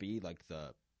just going to be like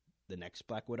the next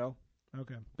Black Widow.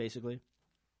 Okay. Basically.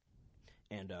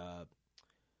 And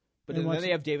but then they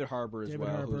have David Harbour as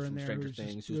well, who's from Stranger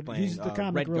Things, who's playing he's the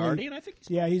comic Red Guardian, I think.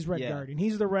 He's Red Guardian.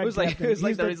 He's the Red Captain.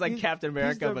 He's like Captain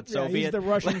America, but Soviet. He's the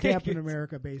Russian Captain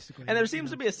America, basically. And there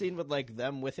seems to be a scene with like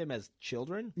them with him as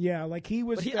children. Yeah, like he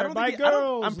was by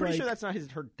girls. I'm pretty sure that's not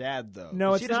her dad, though.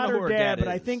 No, it's not her dad, but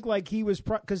I think like he was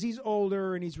because he's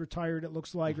older and he's retired. It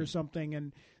looks like or something,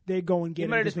 and they go and get him.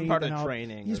 He might have just been part of the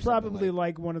training. He's probably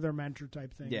like one of their mentor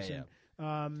type things. Yeah.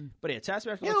 But yeah,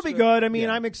 Taskmaster. It'll be good. I mean,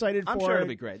 I'm excited for it. I'm sure it'll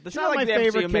be great. It's not not like my the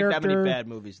favorite MCU make that many character. bad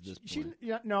movies at this point.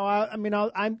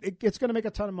 It's going to make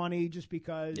a ton of money just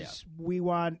because we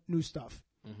want new stuff.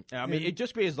 Mm-hmm. I mean, it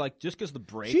just because the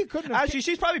break. She couldn't have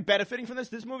she's probably benefiting from this.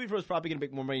 This movie was probably going to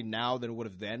make more money now than it would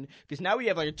have then because now we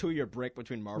have like a 2-year break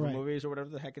between Marvel movies or whatever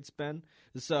the heck it's been.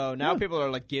 So now people are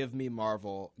like, give me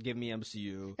Marvel, give me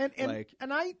MCU,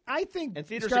 and I think and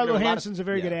Scarlett Johansson's a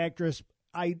very good actress.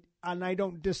 I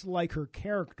don't dislike her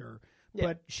character. Yeah.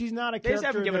 But she's not a they just character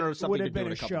haven't given her that something would to have do been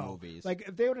in a a couple show. movies. Like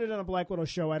if they would have done a Black Widow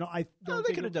show,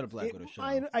 they could have done a Black Widow show.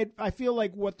 I feel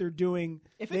like what they're doing.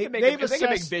 If they can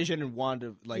make Vision and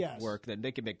Wanda work, then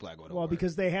they can make Black Widow. Well,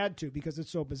 because they had to, because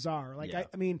it's so bizarre. Like I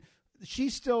mean,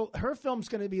 she's still her film's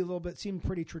going to be a little bit seem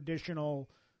pretty traditional.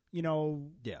 You know,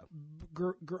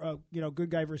 good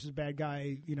guy versus bad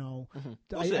guy. You know,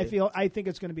 I think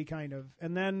it's going to be kind of.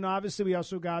 And then obviously we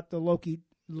also got the Loki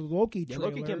trailer.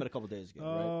 Loki came out a couple days ago.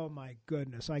 Oh my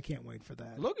goodness, I can't wait for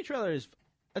that. The Loki trailer it's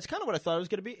kind of what I thought it was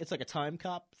going to be. It's like a time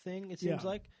cop thing. It seems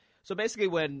like. So basically,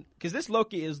 because this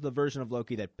Loki is the version of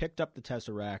Loki that picked up the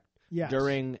Tesseract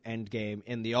during Endgame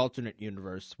in the alternate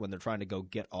universe when they're trying to go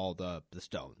get all the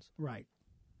stones. Right.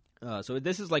 So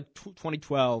this is like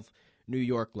 2012. New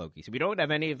York Loki. So we don't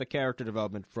have any of the character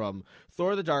development from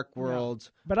Thor: The Dark World. No.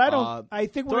 But I don't. I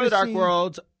think Thor: The Dark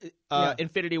World,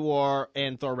 Infinity War,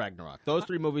 and Thor: Ragnarok. Those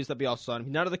 3 movies that we all saw.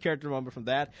 None of the character development from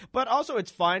that. But also,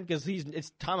 it's fine because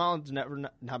it's Tom Holland's Tom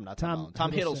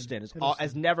Hiddleston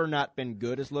has never not been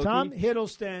good as Loki. Tom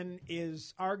Hiddleston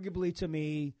is arguably to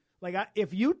me Like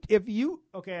if you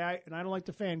okay, and I don't like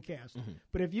the fan cast,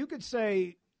 but if you could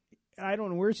say, I don't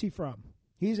know, where's he from?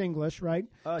 He's English, right?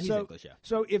 He's English, yeah.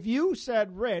 So if you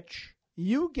said Rich,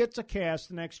 you get to cast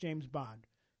the next James Bond.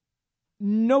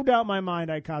 No doubt in my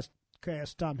mind, I'd cast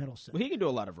Tom Hiddleston. Well, he can do a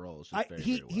lot of roles. Very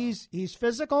well. He's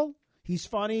physical. He's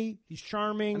funny. He's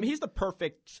charming. I mean, he's the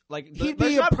perfect he'd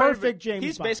be a perfect James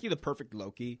He's Bond. basically the perfect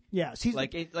Loki. Yes, he's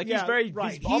very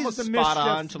right. He's almost the spot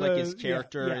mischief, on to like his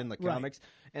character in the comics.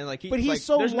 And like but he's like,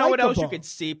 so there's no one else you likable. could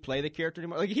see play the character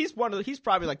anymore. Like he's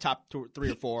probably like top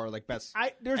 3 or 4 like best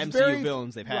MCU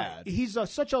villains they've had. He's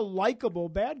such a likable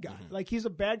bad guy. Like he's a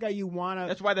bad guy you want to.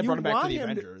 That's why they brought him back to the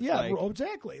Avengers.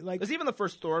 Exactly. Like because even the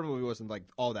first Thor movie wasn't like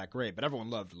all that great, but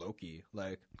everyone loved Loki.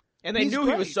 Like. And they knew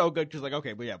great. He was so good because, like,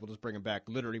 okay, well, yeah, we'll just bring him back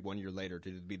literally 1 year later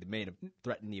to be the main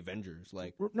threat in the Avengers.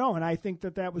 Like, no, and I think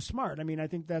that was smart. I mean, I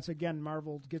think that's again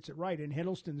Marvel gets it right, and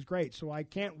Hiddleston's great. So I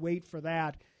can't wait for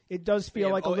that. It does feel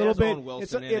like a little bit.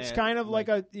 It's kind of like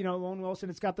a Owen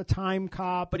Wilson. It's got the time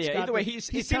cop. But yeah, either way, he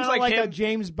seems kind of like a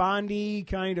James Bondy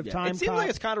kind of time. It seems cop. like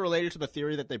it's kind of related to the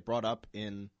theory that they brought up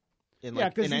in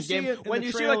Endgame. When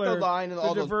you see like the line and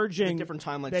all diverging, the different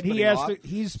timelines that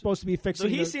he's supposed to be fixing. So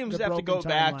he seems to have to go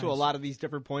back to a lot of these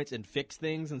different points and fix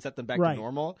things and set them back to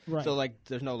normal. Right. So like,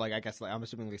 there's no like, I guess like, I'm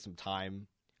assuming like some time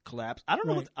collapse. I don't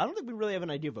know. I don't think we really have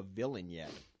an idea of a villain yet.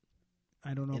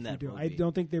 I don't know if we do. Movie. I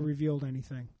don't think they revealed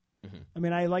anything. I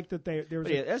mean, I like that there was.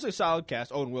 That's a solid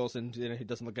cast. Owen Wilson. He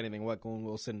doesn't look anything like Owen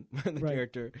Wilson, the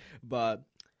character, but.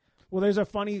 Well, there was a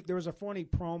funny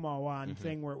promo on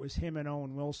thing where it was him and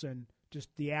Owen Wilson, just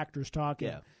the actors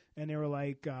talking, and they were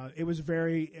like, it was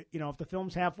very, if the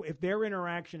film's if their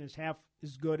interaction is half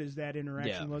as good as that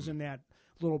interaction was in that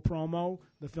little promo,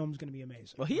 the film's going to be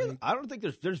amazing. Well, I don't think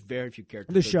there's very few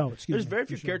characters. There's very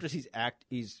few characters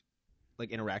he's like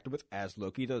interacted with as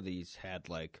Loki though. He's had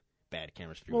like. Bad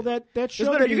chemistry. Well, that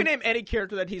show that you can name any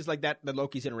character that he's like that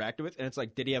Loki's interacted with, and it's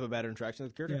like, did he have a bad interaction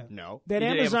with the character? Yeah. No. That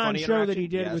Amazon show that he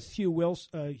did with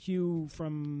Hugh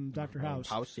from Dr.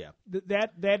 House. Yeah.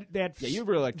 That you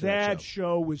really liked that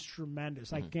show was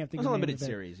tremendous. I can't think of the the limited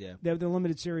series. Yeah. The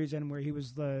limited series, and where he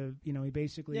was he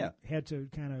basically had to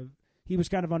he was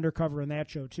kind of undercover in that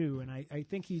show too, and I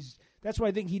think that's why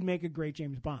I think he'd make a great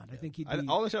James Bond. I think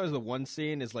all I saw is the one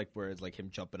scene is like where it's like him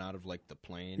jumping out of like the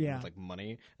plane with like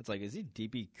money. It's like, is he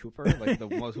DB Cooper, like the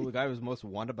guy who was most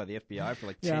wanted by the FBI for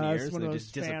like 10 years and they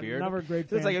just disappeared? Another great.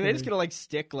 So it's like they're just gonna like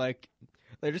stick like.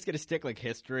 They're just gonna stick like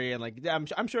history and like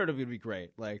I'm sure it would be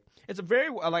great. Like it's a very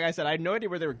like I said, I had no idea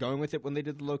where they were going with it when they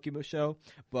did the Loki show,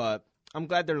 but I'm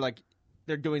glad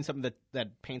they're doing something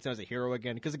that paints him as a hero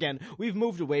again. Because again, we've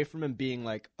moved away from him being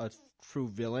like a true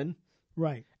villain,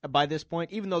 right? By this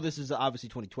point, even though this is obviously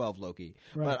 2012 Loki,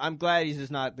 but I'm glad he's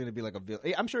just not going to be like a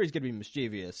villain. I'm sure he's going to be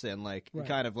mischievous and like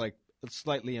kind of like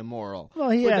slightly immoral.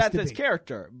 Well, that's his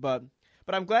character, but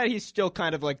I'm glad he's still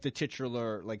kind of like the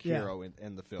titular like hero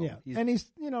in the film. Yeah, and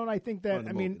he's and I think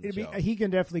that he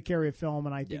can definitely carry a film,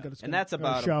 and I think it's and that's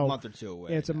about a month or two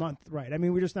away. It's a month, right? I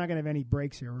mean, we're just not going to have any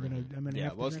breaks here. We're going to. I'm going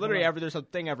to. Well, it's literally there's a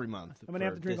thing every month. I'm going to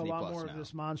have to drink a lot more of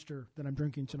this Monster that I'm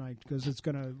drinking tonight because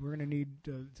we're going to need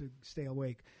to stay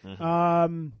awake. All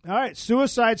right,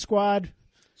 Suicide Squad.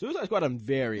 Suicide Squad, I'm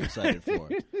very excited for.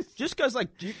 Just because, like,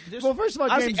 first of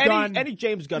all, James Gunn. Any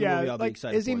James Gunn movie, I'll be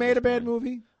excited for. Has he made a bad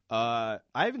movie? I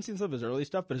haven't seen some of his early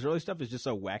stuff, but his early stuff is just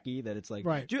so wacky that it's like.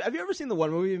 Right. Have you ever seen the one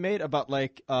movie he made about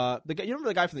like the guy? You remember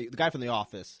the guy from The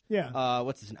Office? Yeah.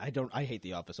 What's his name? I hate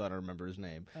The Office, so I don't remember his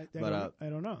name. I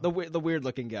don't know. The weird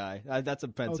looking guy. That's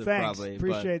offensive, thanks. probably.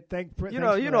 Appreciate. You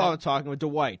know what I'm talking about.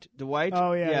 Dwight.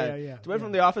 Oh yeah. Dwight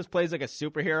from The Office plays like a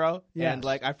superhero, yes. and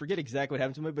like I forget exactly what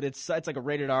happens to him, but it's like a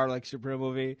rated R like superhero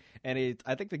movie, and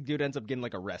I think the dude ends up getting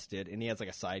like arrested, and he has like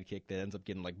a sidekick that ends up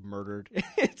getting like murdered.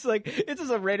 It's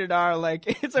just a rated R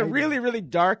like. It's a really, really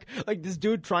dark, like this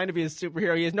dude trying to be a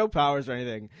superhero. He has no powers or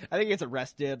anything. I think he gets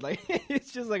arrested. Like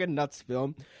it's just like a nuts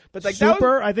film. But like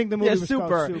Super, I think the movie was called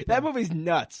Super. That movie's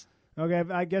nuts. Okay,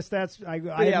 I guess that's I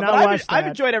have not watched that. I've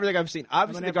enjoyed everything I've seen.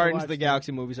 Obviously, the Guardians of the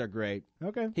Galaxy movies are great.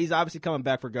 Okay, he's obviously coming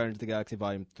back for Guardians of the Galaxy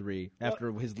Volume 3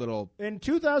 after his little. In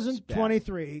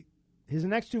 2023, his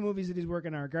next two movies that he's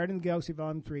working on are Guardians of the Galaxy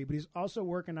Volume 3, but he's also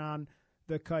working on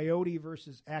the Coyote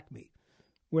versus Acme.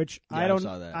 Which I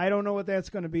don't know what that's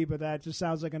going to be, but that just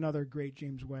sounds like another great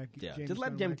James Wack. Yeah, just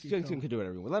let James can do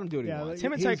whatever he wants. Let him do what he wants.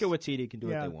 Him and Taika Waititi can do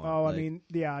what they want. Oh,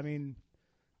 I mean.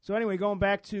 So anyway, going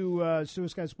back to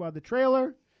Suicide Squad, the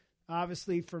trailer.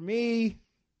 Obviously, for me,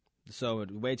 So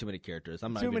way too many characters.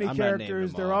 I'm not Too even, many I'm not naming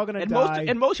characters. them They're all gonna and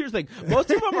die. Most here's the thing. Most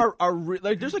of them are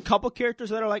like. There's a couple characters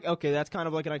that are like, okay, that's kind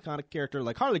of like an iconic character.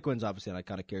 Like Harley Quinn's obviously an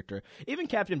iconic character. Even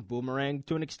Captain Boomerang,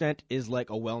 to an extent, is like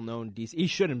a well-known DC. He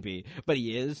shouldn't be, but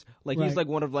he is. Like he's like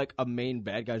one of like a main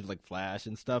bad guys with like Flash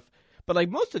and stuff. But like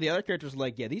most of the other characters, are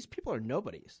like these people are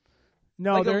nobodies.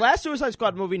 No, like the last Suicide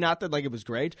Squad movie, not that like it was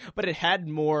great, but it had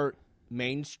more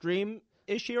mainstream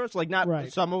ish heroes. Like not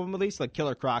some of them at least. Like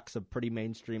Killer Croc's a pretty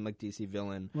mainstream like DC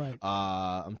villain.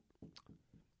 Right.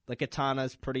 Like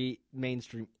Katana's pretty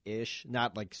mainstream ish,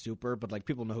 not like super, but like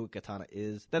people know who Katana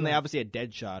is. Then they obviously had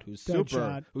Deadshot, who's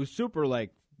super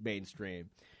like mainstream,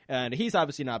 and he's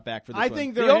obviously not back for this. I one.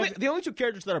 think the only two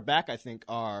characters that are back, I think,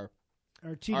 are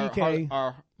TDK,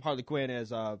 are Harley Quinn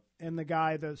as and the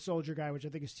guy, the soldier guy, which I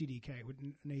think is TDK with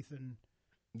Nathan.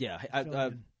 Yeah,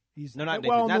 he's not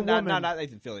well, Nathan, not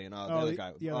Nathan Fillion. The other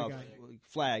guy,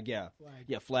 Flag.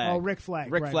 Flag. Oh, Rick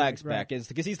Flag. Rick Flag's back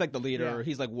because he's like the leader. Yeah.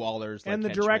 He's like Waller's and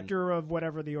like, the director of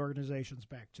whatever the organization's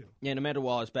back too. Yeah, and Amanda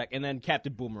Waller's back, and then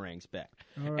Captain Boomerang's back.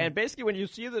 Right. And basically, when you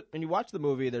watch the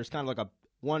movie, there's kind of like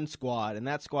one squad, and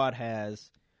that squad has.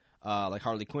 Like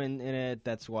Harley Quinn in it.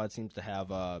 That squad seems to have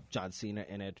John Cena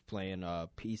in it playing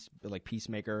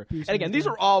Peacemaker. And again, these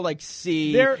are all like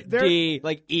C, D,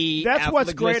 like E. That's F, what's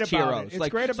like, great list about heroes. it. It's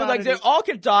like, great about so, like, it. They all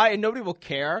could die and nobody will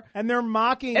care. And they're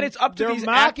mocking. And it's up to these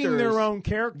actors. their own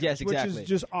characters. Yes, exactly. Which is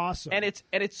just awesome. And it's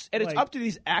like, up to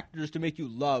these actors to make you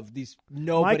love these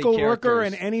Michael characters. Rooker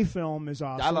in any film is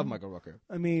awesome. I love Michael Rooker.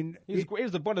 I mean, he was one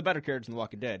of the better characters in The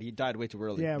Walking Dead. He died way too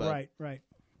early. Yeah, right.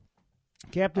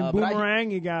 Captain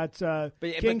Boomerang, you got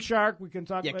King Shark. We can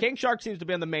talk about. King Shark seems to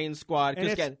be on the main squad.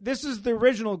 This is the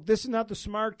original. This is not the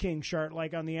smart King Shark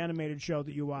like on the animated show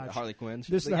that you watch. Harley Quinn.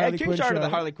 This is the Harley King Quinn Shark show. The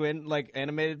Harley Quinn like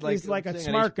animated like he's like a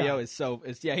smart guy. He's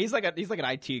like an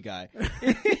IT guy.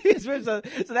 So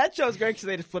that show's great because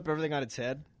they just flip everything on its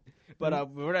head.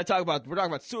 But we're talking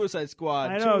about Suicide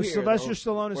Squad. I know Sylvester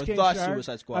Stallone is King the Shark.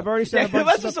 Suicide Squad. I've already said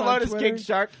Sylvester Stallone as King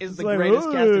Shark is the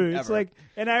greatest casting ever.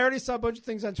 And I already saw a bunch of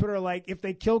things on Twitter like if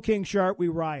they kill King Shark, we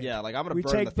riot. Yeah, like I'm gonna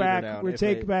burn the theater down. We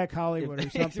take back Hollywood or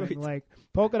something like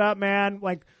Polka Dot Man,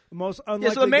 like the most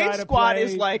unlikely so the main guy to squad play.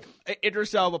 is like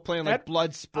Idris Elba playing like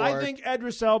Bloodsport. I think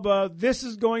Idris Elba. This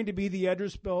is going to be the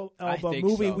Idris Elba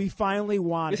movie we finally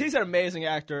wanted. Because he's an amazing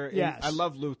actor. Yes, I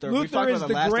love Luther. Luther is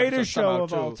the greatest show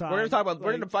of all time. We're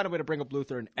going to find a way to bring up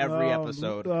Luther in every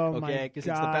episode. Okay, because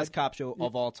it's the best cop show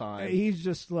of all time. He's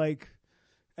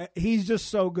just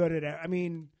so good at it. I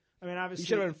mean, obviously, he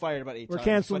should have been fired about 8 times. We're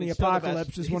canceling the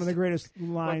apocalypse is one of the greatest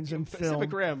lines in film.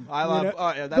 Pacific Rim. I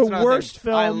love that's the worst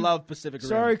film. I love Pacific Rim.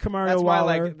 Sorry, Kamario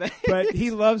Waller, but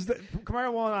he loves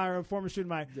Kamario Waller and I are a former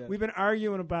student of mine. Yeah. We've been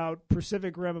arguing about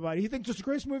Pacific Rim he thinks it's the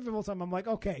greatest movie of all time. I'm like,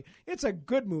 okay, it's a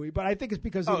good movie, but I think it's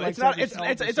because he likes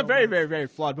it's a very, very, very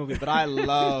flawed movie, but I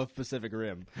love Pacific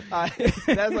Rim.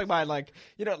 That's like my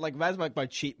that's like my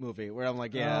cheat movie where I'm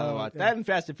like, I'll watch that and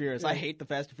Fast and Furious. I hate the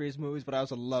Fast and Furious movies, but I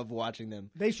also love watching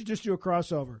them. They should just do a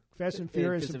crossover: Fast and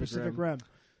Furious and Pacific Rim.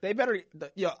 They better,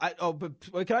 but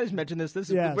can I just mention this?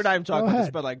 We're not even talking about this,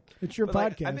 but like it's your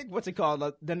podcast. I think what's it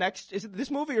called? The next is it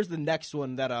this movie or is the next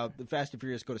one that the Fast and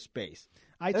Furious go to space?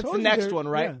 That's the next one,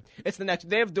 right? Yeah. It's the next.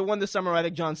 They have the one this summer. I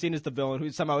think John Cena's the villain.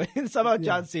 Who's somehow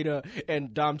John Cena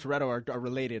and Dom Toretto are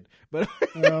related, but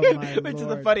which is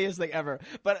the funniest thing ever.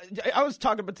 But I was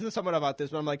talking to someone about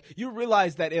this, but I'm like, you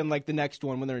realize that in like the next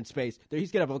one when they're in space,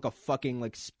 he's gonna have like a fucking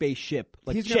like spaceship,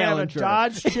 like he's Challenger. Gonna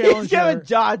have a Dodge Challenger. He's gonna have a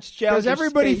Dodge Challenger. Because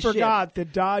everybody spaceship. Forgot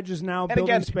that Dodge is now building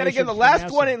spaceships. And again, the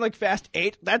last one in like Fast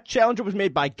 8, that Challenger was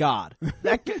made by God.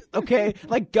 Like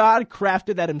God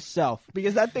crafted that himself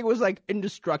because that thing was like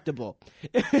indestructible.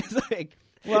 It's like.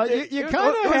 Well, you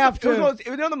kind of have to.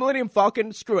 The Millennium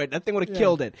Falcon, screw it. That thing would have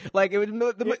killed it. Like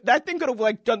that thing could have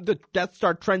like done the Death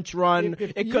Star trench run.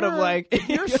 It could have like. If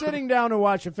you're sitting down to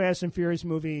watch a Fast and Furious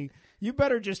movie, you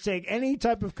better just take any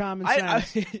type of common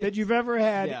sense that you've ever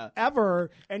had,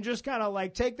 ever, and just kind of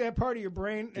like take that part of your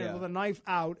brain with a knife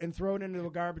out and throw it into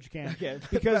a garbage can.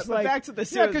 Because but back to the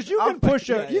because you can push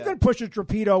can push a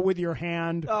torpedo with your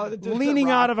hand,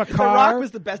 leaning out of a car. The Rock was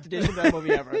the best addition to that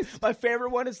movie ever. My favorite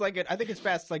one is like I think it's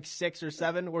Fast like 6 or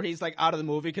 7, where he's like out of the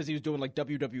movie because he was doing like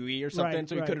WWE or something,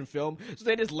 so he couldn't film. So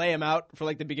they just lay him out for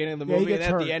like the beginning of the movie, and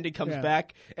then at the end he comes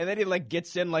back, and then he like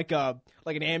gets in like an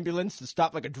ambulance to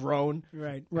stop like a drone.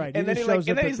 Right. And then he's like,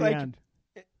 it's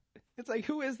like,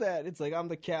 who is that? It's like, I'm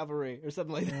the cavalry or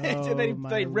something like that. And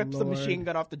then he rips the machine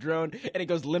gun off the drone and he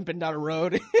goes limping down a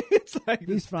road. It's like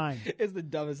he's fine. It's the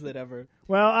dumbest thing ever.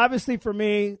 Well, obviously for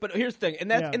me, But here's the thing. In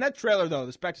that trailer, though,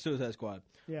 this back to Suicide Squad,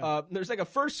 there's like a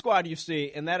first squad you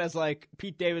see, and that is like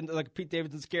Pete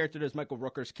Davidson's character. There's Michael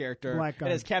Rooker's character. Black guy.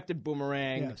 It has Captain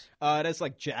Boomerang. Yes. It has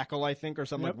like Jackal, I think, or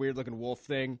some like weird looking wolf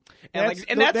thing. That's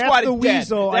That the squad is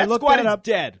Weasel. dead. I That looked squad that is up.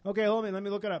 dead. Okay, hold on. Let me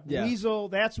look it up. Yeah. Weasel.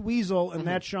 That's Weasel, and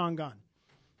that's Sean Gunn.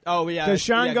 Oh yeah, Because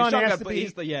Sean Gunn has to be.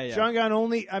 He's the, Sean Gunn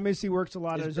only. I mean, he works a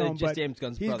lot on his own, just but James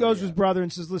Gunn's he brother, goes with his brother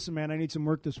and says, "Listen, man, I need some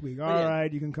work this week. All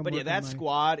right, you can come." But work that on my-"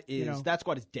 squad is you know. that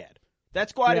squad is dead. That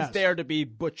squad Yes. is there to be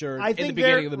butchered I in think the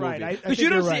beginning of the they're- movie. right, I Because think you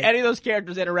don't you're see right. any of those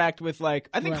characters interact with, like,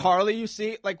 I think Right. Harley you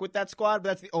see, like, with that squad, but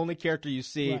that's the only character you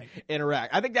see Right.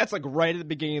 interact. I think that's, like, right at the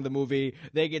beginning of the movie.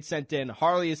 They get sent in.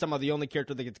 Harley is somehow the only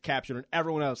character that gets captured, and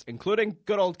everyone else, including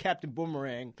good old Captain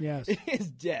Boomerang, Yes.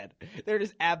 is dead. They're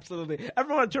just absolutely...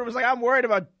 Everyone on Twitter was like, I'm worried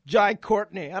about Jai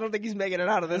Courtney. I don't think he's making it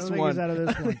out of I this don't think one. he's out of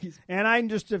this one. And I'm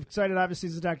just excited, obviously,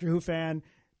 as a Doctor Who fan.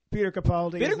 Peter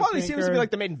Capaldi. Peter is the Capaldi seems to thinker. be,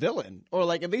 like, the main villain, or,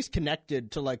 like, at least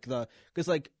connected to, like, the... Because,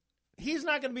 like... He's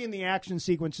not going to be in the action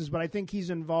sequences, but I think he's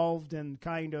involved in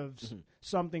kind of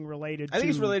something related. I think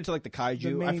he's related to like the kaiju.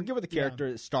 the main- I forget what the yeah. character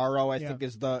is. Starro, I Yeah. think,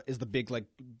 is the big like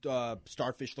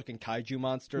starfish looking kaiju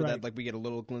monster Right. that like we get a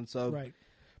little glimpse of. Right.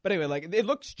 But anyway, like it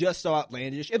looks just so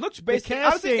outlandish. It looks basically.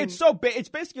 casting- Honestly, it's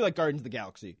basically like Guardians of the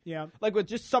Galaxy. Yeah. Like with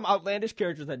just some outlandish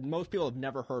characters that most people have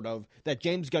never heard of that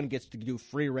James Gunn gets to do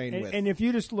free reign with. And if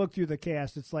you just look through the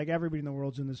cast, it's like everybody in the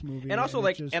world's in this movie. And also it's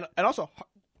like just- and also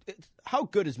how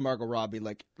good is Margot Robbie?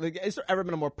 Like is there ever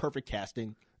been a more perfect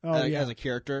casting as a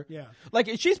character? Yeah. Like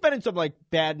she's been in some like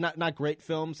bad, not great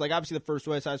films. Like obviously the first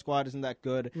Suicide Squad isn't that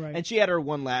good, Right. and she had her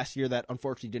one last year that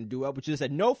unfortunately didn't do well, which is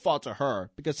at no fault to her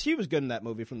because she was good in that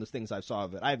movie from the things I saw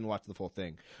of it. I haven't watched the full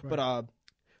thing, but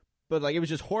like it was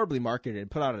just horribly marketed and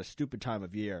put out at a stupid time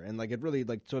of year, and like it really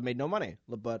like so it made no money.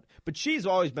 But she's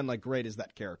always been like great as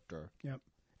that character. Yep.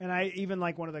 And I even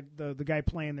like one of the guy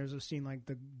playing. There's a scene like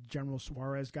the General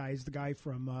Suarez guy is the guy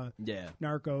from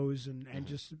Narcos and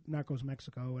just Narcos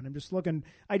Mexico. And I'm just looking.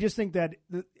 I just think that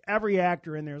every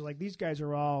actor in there, like these guys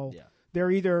are all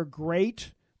they're either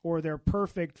great or they're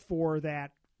perfect for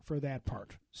that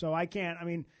part. So I can't. I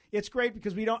mean, it's great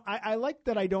because we don't. I like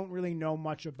that I don't really know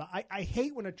much about. I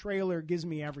hate when a trailer gives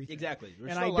me everything. Exactly.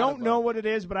 And I don't know what it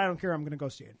is, but I don't care. I'm going to go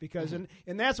see it because and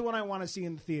that's what I want to see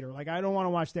in the theater. Like I don't want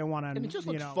to watch that one on. And it just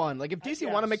looks you know, fun. Like if DC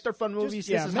yes. want to make their fun movies,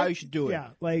 this is how you should do it.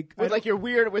 Yeah, like With like your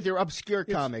weird, with your obscure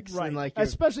it's- comics, right? and like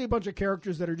Especially a bunch of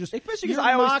characters that are just Especially 'cause you're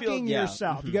I always mocking feel- yeah.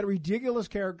 yourself. You got ridiculous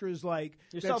characters like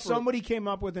Yourself that somebody came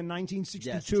up with in 1962.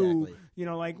 Yes, exactly. You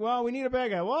know, like well, we need a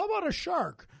bad guy. Well, how about a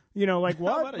shark? You know, like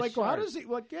what? about a Like how shark? does he?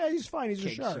 Like yeah, he's fine. He's a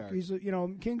King shark. shark. He's a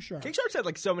King Shark. King Shark's had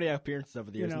like so many appearances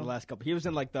over the years You know. in the last couple. He was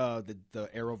in like the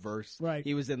Arrowverse. Right.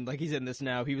 He was in like he's in this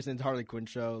now. He was in Harley Quinn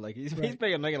show. Like he's Right.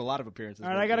 making a lot of appearances. All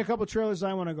right, I got a couple trailers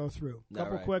I want to go through. A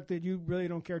couple right. quick that you really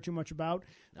don't care too much about.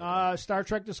 Star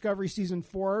Trek Discovery season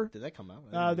 4. Did that come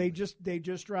out? They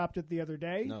just dropped it the other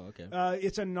day. No, okay.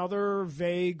 It's another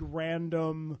vague,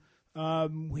 random.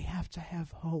 We have to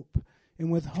have hope,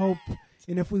 and with hope,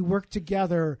 and if we work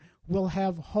together, we'll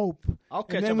have hope. I'll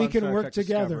catch and then up we on can Star work Trek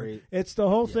together. Discovery. It's the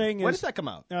whole thing. When is, does that come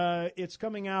out? It's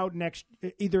coming out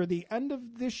either the end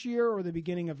of this year or the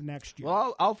beginning of next year.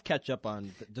 Well, I'll catch up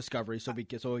on Discovery so we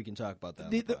can talk about that. on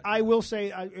the podcast. I will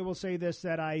say this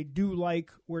that I do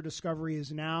like where Discovery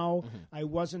is now. I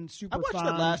wasn't super. I watched fond.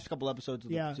 the last couple episodes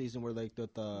of Yeah. the season where like the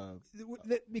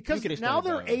Because You could explain now it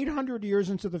they're better. 800 years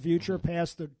into the future,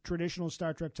 past the traditional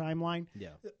Star Trek timeline. Yeah.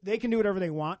 They can do whatever they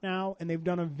want now, and they've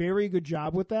done a very good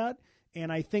job with that. And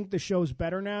I think the show's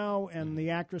better now. And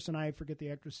the actress, and I forget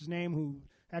the actress's name, who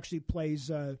actually plays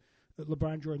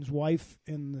LeBron Jordan's wife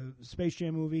in the Space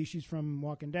Jam movie. She's from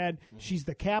Walking Dead. She's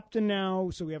the captain now,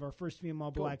 so we have our first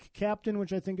female black captain,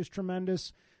 which I think is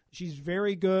tremendous. She's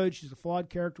very good. She's a flawed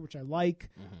character, which I like,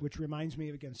 which reminds me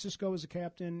of, again, Cisco as a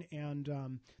captain. And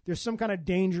there's some kind of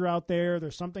danger out there.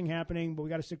 There's something happening, but we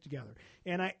got to stick together.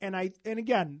 And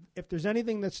again, if there's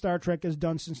anything that Star Trek has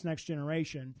done since Next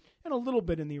Generation, and a little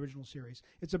bit in the original series,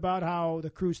 it's about how the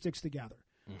crew sticks together.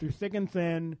 Through thick and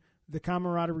thin, the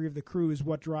camaraderie of the crew is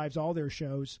what drives all their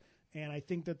shows. And I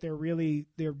think that they're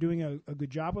doing a good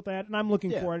job with that. And I'm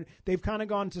looking for it. They've kind of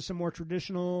gone to some more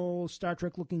traditional Star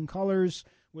Trek looking colors,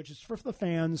 which is for the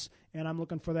fans, and I'm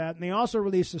looking for that. And they also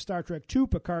released a Star Trek II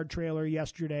Picard trailer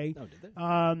yesterday. Oh, did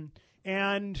they?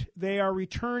 And they are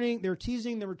they're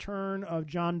teasing the return of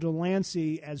John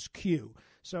Delancey as Q.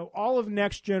 So all of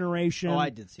Next Generation, I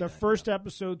did see the that, first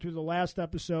episode through the last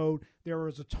episode, there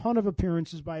was a ton of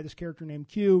appearances by this character named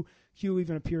Q. Q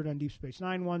even appeared on Deep Space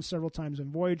Nine once, several times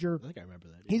in Voyager. I think I remember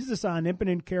that. He's this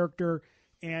omnipotent character,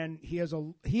 and he has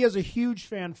a huge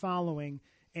fan following.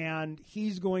 and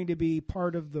he's going to be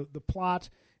part of the plot.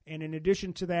 And in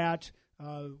addition to that,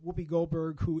 Whoopi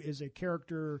Goldberg, who is a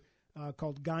character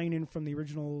called Guinan from the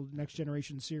original Next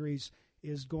Generation series,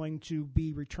 is going to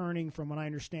be returning, from what I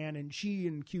understand, and she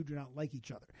and Q do not like each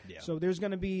other. Yeah. So there's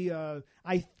going to be,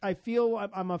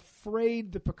 I'm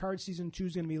afraid the Picard season 2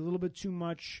 is going to be a little bit too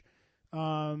much, like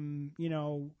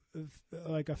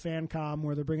a fan com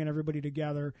where they're bringing everybody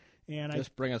together. And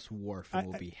just bring us Worf and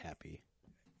we'll be happy.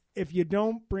 If you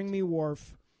don't bring me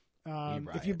Worf,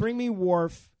 if you bring me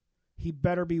Worf, he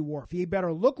better be Worf. He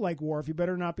better look like Worf. He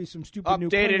better not be some stupid new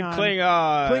Klingon.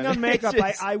 Klingon makeup.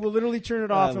 I will literally turn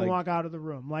it off and like, walk out of the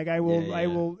room. Like I will, I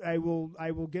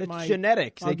will get it's my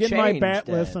genetics. I'll get my bat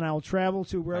list and I'll travel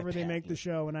to wherever they make the list.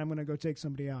 show, and I'm going to go take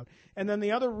somebody out. And then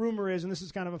the other rumor is, and this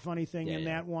is kind of a funny thing in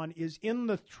that one, is in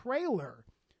the trailer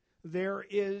there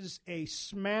is a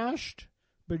smashed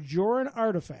Bajoran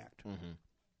artifact,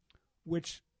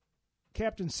 which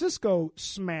Captain Sisko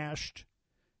smashed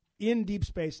in Deep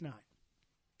Space Nine.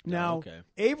 Now,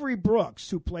 Avery Brooks,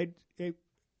 who played, who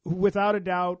without a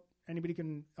doubt,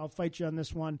 I'll fight you on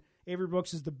this one. Avery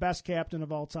Brooks is the best captain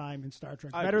of all time in Star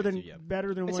Trek. Better than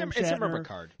William Shatner.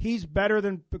 Picard. He's better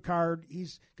than Picard. I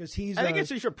think it's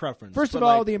just your preference. First of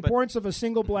all, the importance of a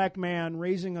single black man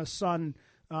raising a son.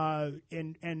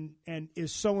 And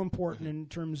is so important in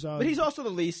terms of. But he's also the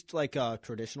least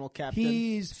traditional captain.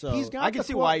 He's got. I can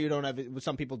see why you don't have it.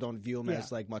 Some people don't view him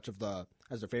as much of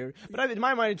as their favorite. But in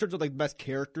my mind, in terms of best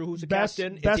character, who's a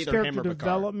captain, best it's either character him or Picard.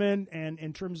 development, and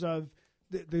in terms of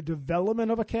the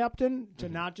development of a captain to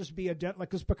not just be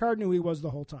because Picard knew he was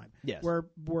the whole time. Yes. Where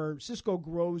Sisko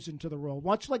grows into the role,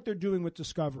 much like they're doing with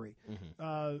Discovery.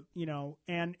 But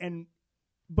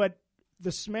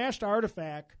the smashed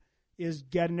artifact is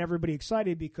getting everybody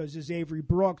excited because is Avery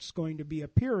Brooks going to be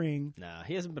appearing? Nah,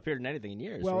 he hasn't appeared in anything in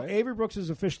years. Well, right? Avery Brooks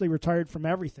is officially retired from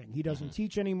everything. He doesn't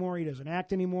teach anymore. He doesn't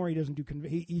act anymore. He doesn't do.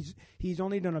 He's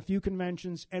only done a few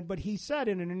conventions. But he said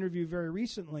in an interview very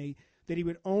recently that he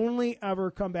would only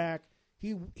ever come back.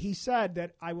 He said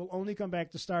that I will only come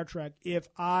back to Star Trek if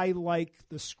I like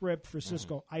the script for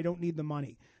Sisko. I don't need the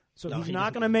money. So he's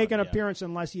not going to make an appearance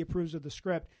unless he approves of the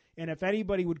script. And if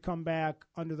anybody would come back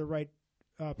under the right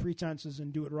pretenses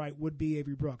and do it right, would be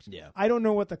Avery Brooks. Yeah, I don't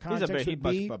know what the context would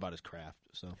be. He's much about his craft,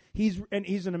 so he's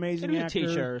an amazing actor. He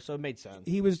was a teacher, so it made sense.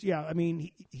 He was,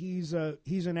 he's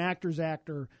an actor's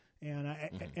actor, and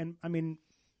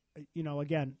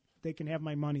again, they can have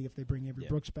my money if they bring Avery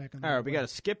Brooks back. All right, we got to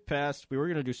skip past. We were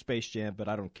going to do Space Jam, but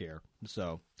I don't care.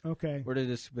 So okay, where did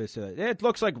this? It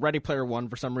looks like Ready Player One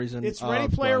for some reason. It's Ready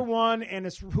Player One, and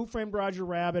it's Who Framed Roger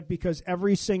Rabbit because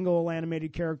every single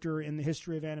animated character in the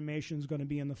history of animation is going to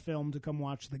be in the film to come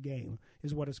watch the game.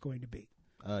 Is what it's going to be.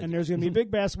 And there's going to be a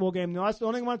big basketball game. Now, that's the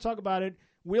only thing I want to talk about it.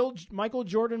 Will Michael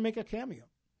Jordan make a cameo?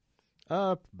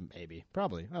 Maybe,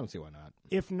 probably. I don't see why not.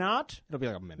 If not, it'll be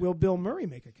like a minute. Will Bill Murray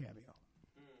make a cameo?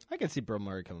 I can see Bill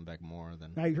Murray coming back more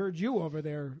than. I heard you over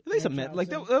there. At least a minute. Like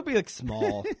they'll be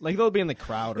small. Like they'll be in the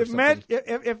crowd or something.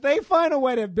 If they find a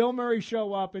way to have Bill Murray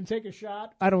show up and take a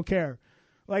shot, I don't care.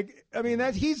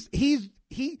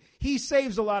 He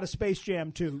saves a lot of Space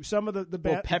Jam too. Some of the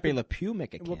Will Pepe Le Pew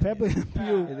make a cameo? Will Pepe Le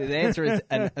Pew? The answer is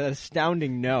an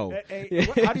astounding no.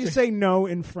 How do you say no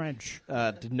in French?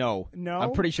 No. No.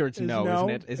 I'm pretty sure it's no, isn't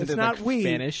it? Isn't it's it not we.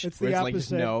 Spanish? It's the opposite.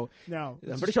 Just no. No.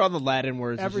 I'm pretty sure all the Latin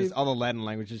words, all the Latin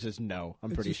language is just no.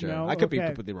 I'm pretty sure. No? I could be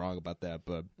completely wrong about that,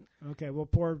 but. Okay, well,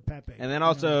 poor Pepe. And then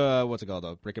also, what's it called?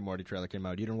 The Rick and Morty trailer came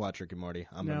out. You didn't watch Rick and Morty.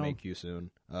 I'm going to make you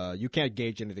soon. You can't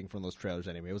gauge anything from those trailers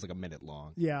anyway. It was like a minute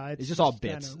long. Yeah. It's just all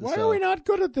bits. Why are we not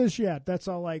good at this yet? That's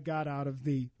all I got out of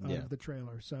the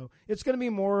trailer. So it's going to be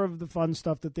more of the fun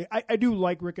stuff that I do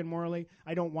like Rick and Morty.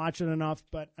 I don't watch it enough,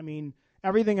 but I mean,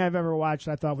 everything I've ever watched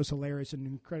I thought was hilarious and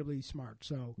incredibly smart.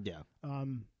 So, yeah.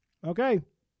 Okay.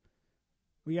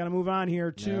 We got to move on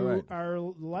here to our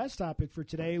last topic for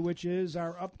today, which is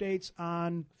our updates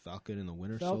on Falcon and the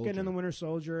Winter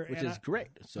Soldier. Which is great.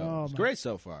 So it's great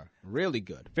so far. Really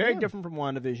good. Very different from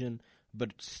WandaVision,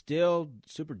 but still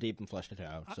super deep and fleshed it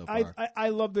out so far. I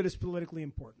love that it's politically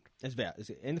important. And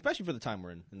especially for the time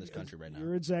we're in this country right now.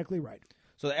 You're exactly right.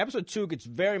 So the episode 2 gets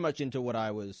very much into what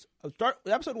I was...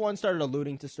 Episode 1 started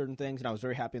alluding to certain things, and I was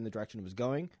very happy in the direction it was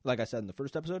going, like I said in the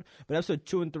first episode. But episode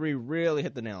 2 and 3 really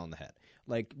hit the nail on the head.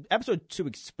 Like, episode 2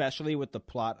 especially with the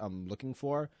plot I'm looking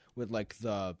for, with like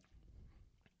the...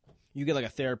 You get like a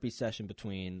therapy session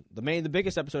between... The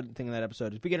biggest episode thing in that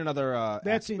episode is we get another...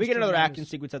 action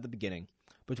sequence at the beginning,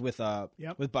 but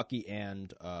with Bucky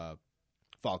and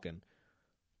Falcon.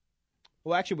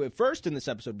 Well, actually, first in this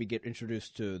episode, we get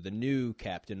introduced to the new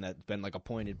captain that's been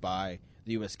appointed by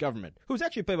the U.S. government, who's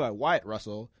actually played by Wyatt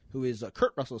Russell, who is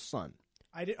Kurt Russell's son.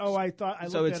 I did. Oh, I thought.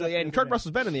 So looked it's that up the and other Kurt day.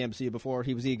 Russell's been in the MCU before.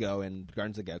 He was Ego in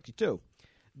Guardians of the Galaxy 2.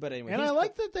 But anyway, And I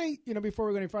like that they, before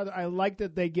we go any farther, I like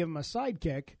that they give him a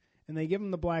sidekick and they give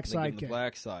him the black sidekick. the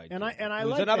black side. And I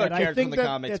Who's like another that. character I think from the that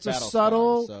comics, it's a Battlestar,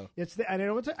 subtle. so. It's I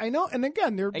know. And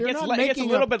again, they're It not making gets a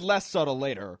little bit less subtle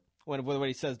later when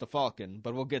he says the Falcon,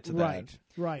 but we'll get to that.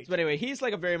 Right. So anyway, he's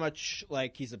like a very much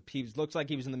like he looks like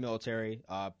he was in the military,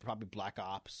 probably Black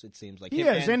Ops. It seems like He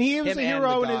him is, and he was him a and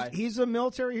hero. the guy. He's a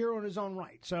military hero in his own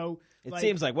right. So It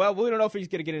seems like, well, we don't know if he's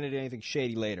going to get into anything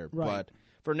shady later, Right. but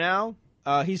for now,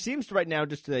 he seems to right now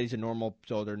just that he's a normal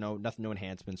soldier, no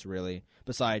enhancements really,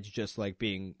 besides just like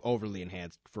being overly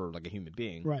enhanced for like a human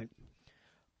being. right.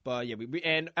 But yeah,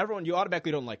 and everyone, you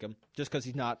automatically don't like him just because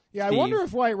he's not. Yeah, Steve. I wonder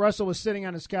if Wyatt Russell was sitting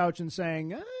on his couch and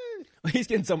saying, he's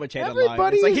getting so much hate online.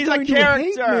 "Everybody It's like is he's going a to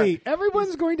character. hate me.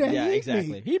 Everyone's going to Yeah, hate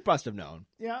exactly. me." He must have known.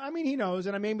 Yeah, I mean, he knows,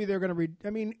 and maybe they're going to read. I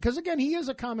mean, because again, he is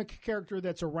a comic character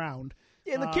that's around.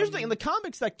 Yeah, and here's the thing. In the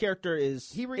comics, that character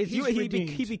is he's he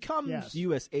redeemed. becomes Yes.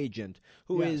 U.S. agent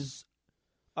who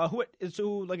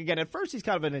like again at first he's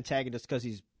kind of an antagonist because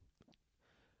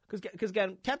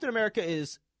again Captain America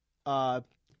is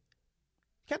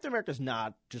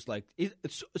not just like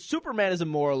Superman is a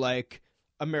more like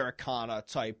Americana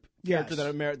type character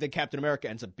than Captain America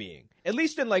ends up being, at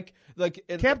least in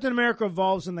Captain America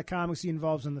evolves in the comics. He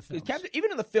evolves in the films. Even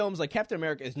in the films, like Captain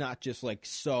America is not just like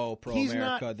so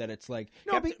pro-America that it's like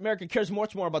Captain America cares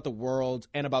much more about the world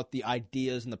and about the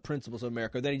ideas and the principles of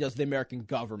America than he does the American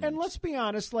government. And let's be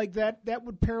honest, like that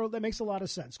would parallel. That makes a lot of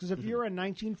sense because if you're a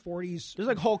 1940s, there's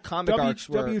like whole comic arcs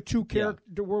where W2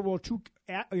 character, World War II,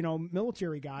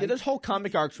 military guy. Yeah, there's whole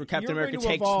comic arcs where Captain You're America going to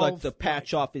takes evolve, like the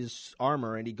patch off his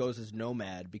armor and he goes as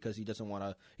nomad because he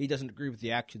doesn't agree with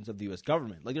the actions of the U.S.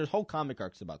 government. Like there's whole comic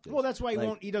arcs about this. Well, that's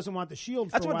why he doesn't want the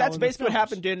shield. That's basically what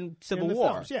happened in Civil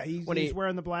War. Films. Yeah, he's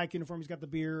wearing the black uniform. He's got the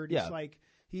beard. Yeah. He's like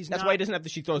That's why he doesn't have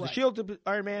she throws the Right. shield to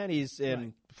Iron Man. He's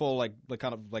in full like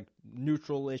kind of like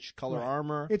neutral-ish color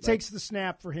armor. It takes the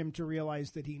snap for him to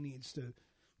realize that he needs to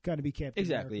kind of be Captain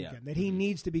America again. That he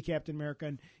needs to be Captain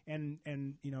America and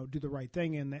do the right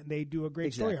thing, and they do a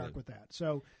great story arc with that.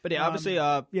 So, but yeah, obviously,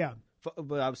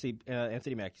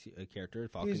 Anthony Mackie's character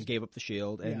Falcon gave up the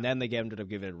shield, and then they ended up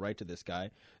giving it right to this guy.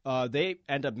 They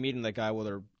end up meeting that guy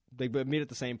while they meet at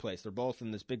the same place. They're both in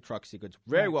this big truck sequence,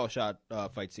 very well shot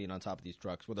fight scene on top of these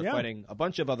trucks, where they're fighting a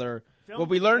bunch of other. What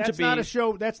we learned to be not a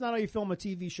show. That's not how you film a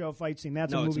TV show fight scene.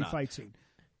 That's a movie fight scene.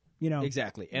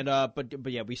 Exactly, and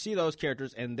but yeah, we see those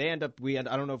characters, and I think we end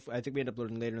up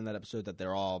learning later in that episode that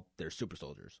they're super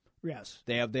soldiers. Yes,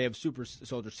 they have super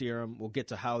soldier serum. We'll get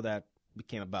to how that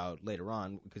became about later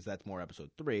on because that's more episode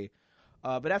 3.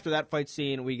 But after that fight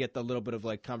scene, we get the little bit of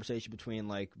like conversation between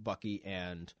like Bucky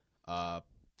and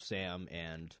Sam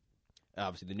and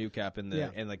obviously the new Cap and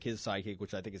and like his sidekick,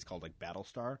 which I think is called like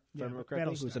Battlestar, if I remember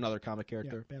correctly, who's another comic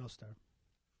character. Yeah, Battlestar.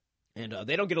 And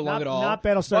they don't get along at all. Not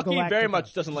Battlestar Bucky Galactica. very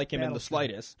much doesn't like him in the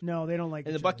slightest. No, they don't like.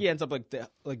 And then Bucky ends up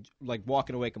like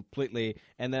walking away completely.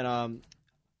 And then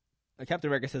Captain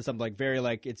America says something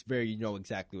like it's very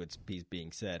exactly what's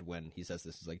being said when he says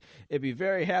this. It's like, it'd be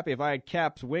very happy if I had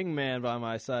Cap's wingman by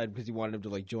my side because he wanted him to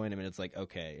like join him. And it's like,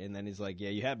 okay. And then he's like,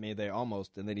 yeah, you had me there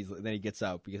almost. And then he gets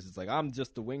out because it's like, I'm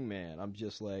just the wingman. I'm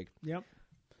just like, yep.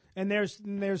 And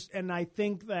and I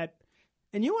think that.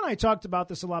 And you and I talked about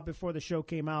this a lot before the show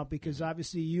came out because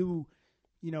obviously you're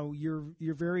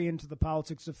very into the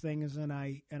politics of things, and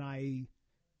I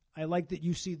like that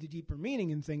you see the deeper meaning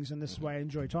in things, and this is why I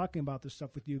enjoy talking about this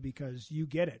stuff with you because you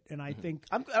get it. And I think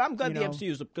I'm glad the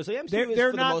MCU is because the MCU they're is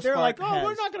for not. the most They're part like,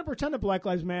 we're not going to pretend that Black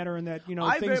Lives Matter and that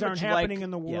things aren't happening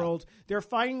in the world. They're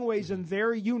finding ways in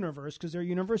their universe because their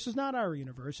universe is not our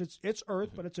universe. It's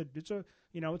Earth, but it's a different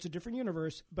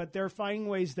universe. But they're finding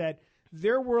ways that.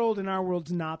 Their world and our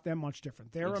world's not that much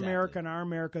different. Their America and our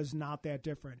America is not that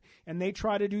different. And they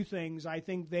try to do things. I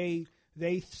think they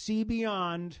see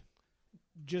beyond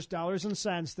just dollars and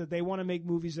cents that they want to make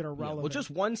movies that are relevant. Well, just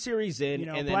one series in.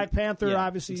 and Black Panther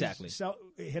obviously exactly.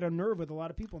 hit a nerve with a lot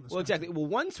of people in this country. Exactly. Well,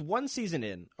 one season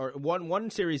in, or one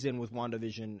series in with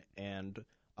WandaVision and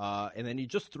then you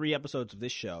just 3 episodes of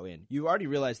this show in, you already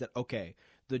realize that, okay,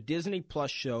 the Disney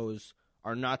Plus shows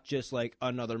are not just like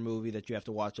another movie that you have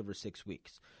to watch over 6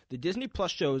 weeks. The Disney Plus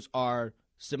shows are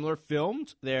similar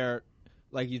filmed. They're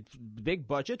like big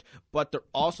budget, but they're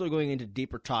also going into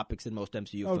deeper topics than most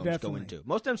MCU films go into.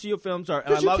 Most MCU films are,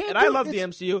 and I love the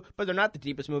MCU, but they're not the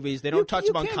deepest movies. They don't touch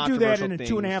upon controversial things.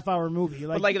 You can't do that in a 2.5 hour movie.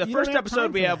 But like in the first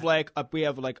episode, we have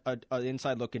an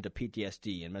inside look into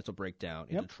PTSD and mental breakdown,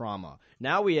 into trauma.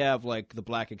 Now we have like the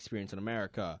Black experience in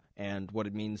America and what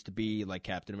it means to be like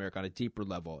Captain America on a deeper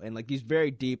level, and like these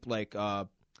very deep like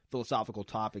philosophical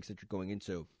topics that you're going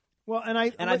into. Well,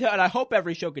 I hope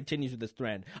every show continues with this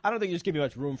trend. I don't think there's gonna be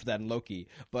much room for that in Loki,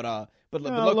 but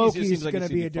Loki Loki's seems like going it's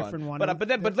to be a fun. different one.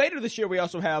 But later this year we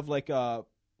also have like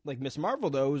Miss Marvel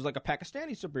though, who's like a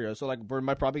Pakistani superhero. So like we're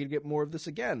probably gonna get more of this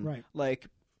again. Right. Like.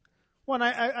 Well,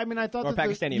 I mean, I thought or that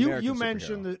Pakistani you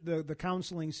mentioned the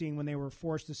counseling scene when they were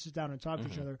forced to sit down and talk to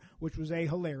each other, which was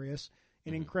hilarious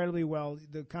and incredibly well.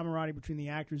 The camaraderie between the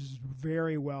actors is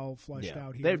very well fleshed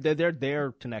out here.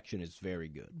 Their connection is very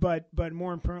good. But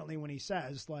more importantly, when he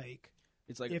says it's like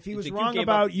if he was wrong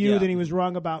about you, then he was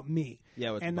wrong about me. Yeah,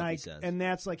 what Bucky says. And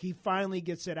that's like he finally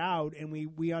gets it out, and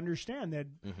we understand that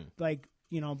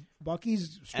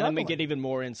Bucky's struggling. And then we get even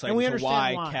more insight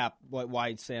into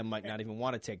why Sam might not even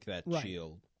want to take that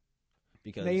shield.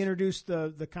 Because they introduced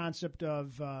the concept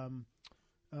of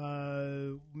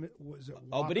was it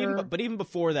Walker? But even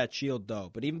before that shield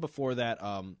though, that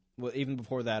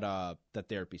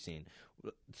therapy scene,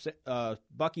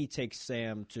 Bucky takes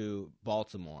Sam to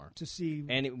Baltimore to see,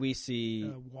 and we see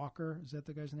Walker. Is that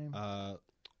the guy's name?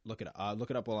 Look it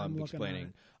up while I'm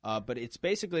explaining. But it's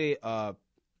basically a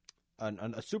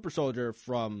super soldier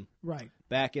from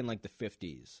back in like the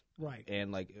 50s,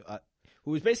 and like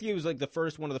who was like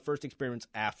one of the first experiments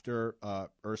after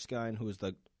Erskine, who was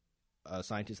the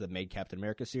scientist that made Captain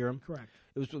America's serum. Correct.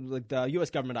 It was like the U.S.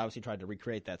 government obviously tried to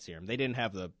recreate that serum. They didn't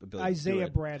have the ability.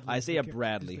 Isaiah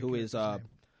Bradley, who is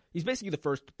he's basically the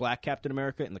first Black Captain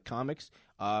America in the comics.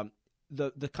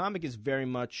 The comic is very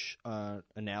much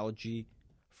analogy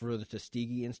for the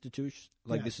Tuskegee Institute,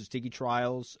 like the Tuskegee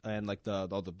trials, and like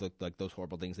all the like those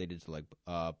horrible things they did to like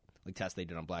tests they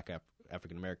did on Black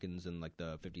African Americans in like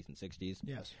the 50s and 60s.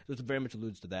 Yes, so it very much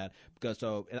alludes to that. Because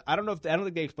I don't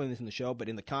think they explain this in the show, but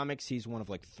in the comics, he's one of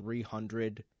like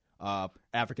 300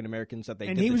 African Americans that they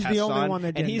and did he was the only on, one that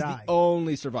and didn't he's die. the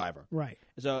only survivor. Right.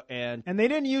 So and they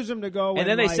didn't use him to go. And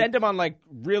then they send him on like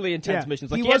really intense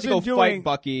missions. Like he had to go fight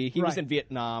Bucky. He was in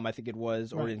Vietnam, I think it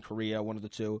was, or in Korea, one of the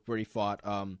two, where he fought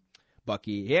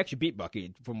Bucky. He actually beat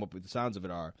Bucky, from what the sounds of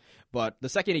it are. But the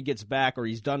second he gets back, or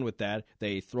he's done with that,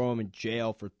 they throw him in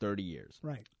jail for 30 years.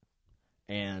 Right.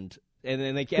 And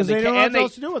then they don't know what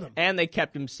else to do with him. And they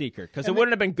kept him secret because it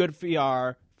wouldn't have been good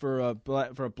PR for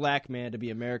a black man to be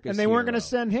America's and they weren't going to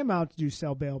send him out to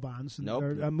sell bail bonds,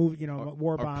 or war bonds,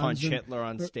 or punch Hitler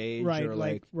on stage, right? or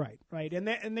right. And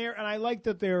I like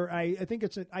that they're. I think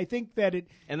that it.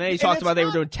 And then he talks about they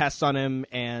were doing tests on him,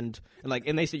 and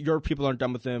they said your people aren't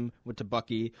done with him. Went to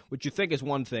Bucky, which you think is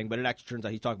one thing, but it actually turns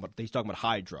out he's talking about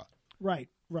Hydra. Right.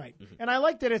 Mm-hmm. And I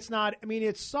like that it's not. I mean,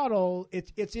 it's subtle.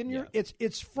 It's in your.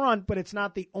 It's front, but it's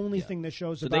not the only thing that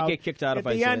shows. So about they get kicked out at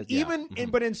of the end.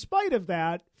 But in spite of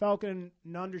that, Falcon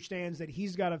understands that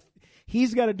he's got to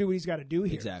do what he's got to do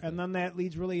here. Exactly. And then that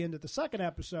leads really into the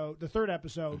third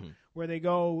episode, where they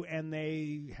go and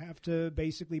they have to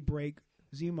basically break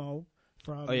Zemo.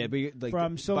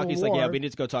 From Civil Bucky's War. we need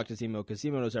to go talk to Zemo because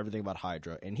Zemo knows everything about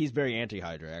Hydra, and he's very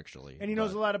anti-Hydra actually. And he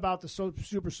knows a lot about the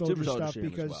super soldier stuff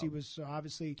because well. he was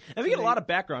obviously. And we get a lot of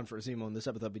background for Zemo in this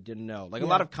episode we didn't know, a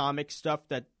lot of comic stuff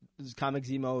that comic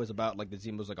Zemo is about, like that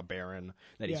Zemo's like a baron,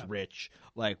 that he's rich.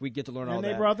 Like we get to learn all that.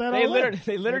 And they brought that. They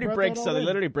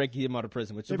literally break him out of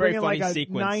prison, which is a very funny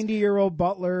sequence. 90-year-old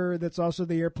butler that's also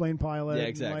the airplane pilot. Yeah,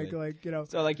 exactly.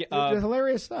 And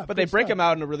hilarious stuff. But they break him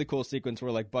out in a really cool sequence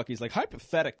where like Bucky's like,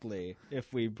 hypothetically,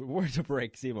 if we were to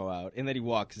break Zemo out, and then he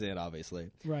walks in, obviously.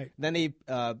 Right. Then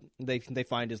they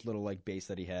find his little like base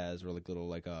that he has, or like little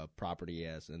like property he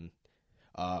has, and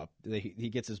he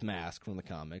gets his mask from the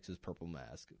comics, his purple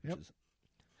mask.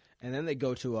 And then they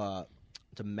go to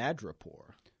Madripoor,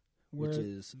 where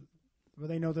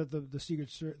they know that the secret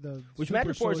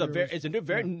Madripoor is a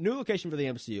very new location for the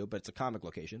MCU, but it's a comic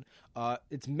location.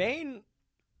 Its main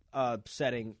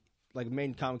setting, like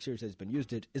main comic series that has been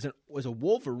used, was a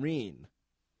Wolverine,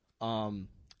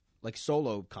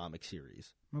 solo comic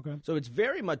series. Okay. So it's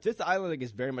very much this island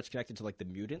is very much connected to like the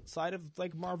mutant side of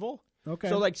like Marvel. Okay.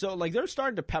 So they're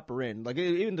starting to pepper in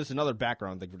even just another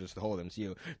background thing for just the whole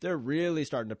MCU. They're really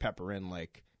starting to pepper in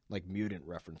like mutant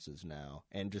references now,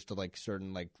 and just to like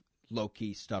certain like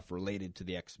low-key stuff related to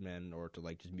the X-Men or to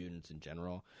like just mutants in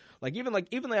general. Like even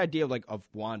the idea of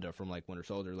Wanda from like Winter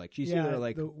Soldier, like she's either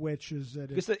like the witch is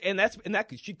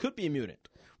she could be a mutant.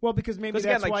 Well, because maybe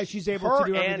that's why she's able to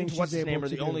do everything she's able to do. What's his name are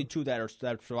the only two that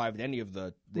survived any of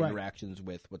the interactions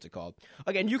with what's it called.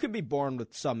 Again, you could be born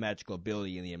with some magical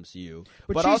ability in the MCU,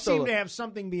 but she seemed to have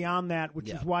something beyond that, which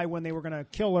is why when they were going to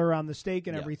kill her on the stake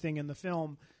and everything in the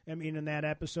film. I mean, in that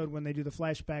episode when they do the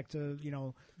flashback to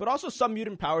But also, some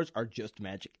mutant powers are just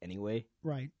magic anyway.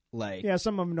 Right. Like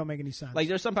some of them don't make any sense. Like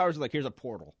there's some powers like here's a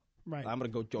portal. Right. I'm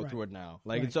going to go through it now.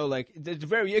 Like, Right. and so, like, it's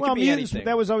very, it Well, could be mutants, anything.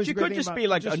 that was always she the great could thing just about- be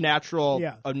like just- a natural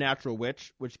Yeah.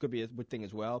 witch, which could be a thing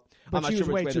as well. But I'm not she sure was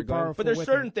which way way too they're going. powerful But there's with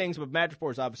certain it. things, but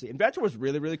Madripoor is obviously, and Madripoor is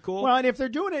really, really cool. Well, and if they're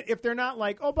doing it, if they're not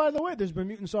like, oh, by the way, there's been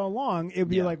mutants all along, it'd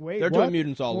be Yeah. like, wait, they're what? doing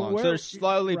mutants all Well, along, where- so they're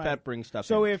slowly right. peppering stuff.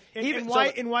 So in. if and, Even and so- why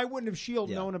and why wouldn't have Shield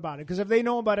Yeah. known about it? Because if they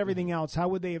know about everything else, how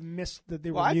would they have missed that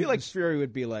they Well, were I feel like mutants? Fury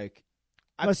would be like.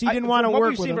 Unless he didn't want to from what work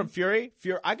we've with seen them. from Fury,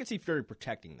 I could see Fury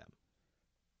protecting them.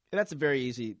 And that's a very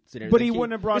easy scenario. But Like, he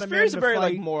wouldn't have brought because him Fury's in a to very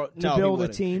like fight, more to no, he build a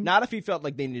wouldn't. team? Not if he felt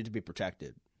like they needed to be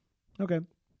protected. Okay.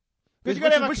 Which, you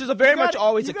gotta have which is a very much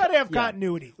always you a got to have yeah.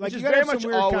 continuity. Like Which you is gotta very have much some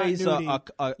weird always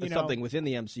continuity, you know. something within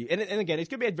the MCU. And again, it's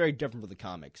going to be very different for the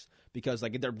comics because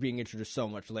like they're being introduced so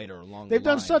much later along They've the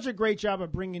line. done such a great job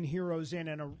of bringing heroes in,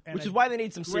 which is why they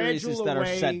need some series gradual that are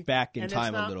way, set back in and it's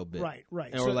time not- a little bit.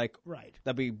 Right. And So- or like right.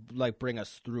 that we like bring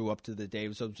us through up to the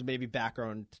day. So maybe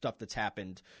background stuff that's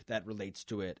happened that relates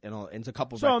to it, and it's a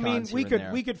couple. So I retcons mean, here we and could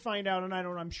there. we could find out, and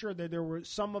I'm sure that there were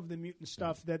some of the mutant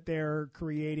stuff that they're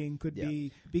creating could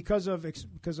be because of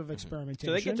experimentation.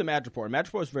 So they get to Madripoor.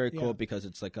 Madripoor is very cool Yeah. because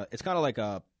it's like it's kind of like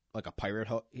a pirate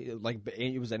hub. Like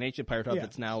it was an ancient pirate hub Yeah.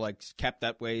 that's now like kept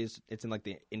that ways. It's in like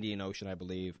the Indian Ocean, I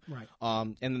believe. Right.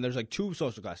 And then there's like two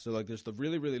social classes. So like there's the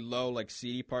really really low like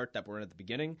seedy part that we're in at the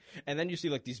beginning, and then you see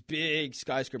like these big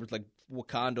skyscrapers like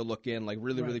Wakanda looking, like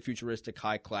really really futuristic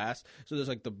high class. So there's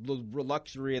like the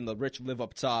luxury and the rich live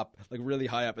up top, like really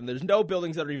high up, and there's no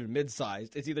buildings that are even mid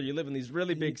sized. It's either you live in these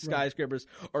really big skyscrapers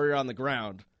or you're on the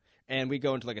ground. And we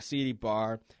go into like a seedy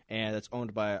bar, and it's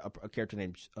owned by a character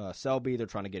named Selby. They're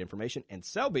trying to get information, and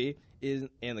Selby is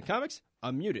in the comics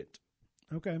a mutant,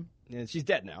 Okay. and she's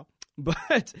dead now.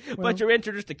 But you're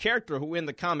introduced a character who in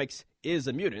the comics is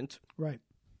a mutant. Right.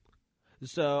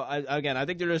 So I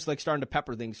think they're just like starting to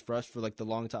pepper things for us for like the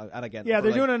long time. And again, Yeah, for,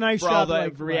 they're like, doing a nice for all job, the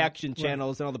like, reaction right.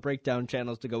 channels and all the breakdown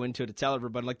channels to go into to tell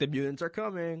everybody like the mutants are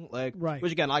coming. Like, Right.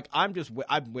 Which again, like I'm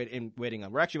waiting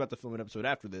on. We're actually about to film an episode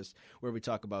after this where we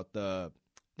talk about the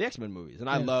X-Men movies, and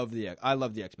I love the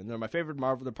X-Men. They're my favorite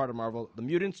Marvel. They're part of Marvel. The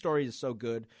mutant story is so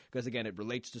good because again, it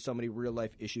relates to so many real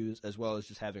life issues as well as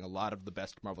just having a lot of the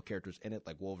best Marvel characters in it,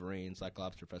 like Wolverine,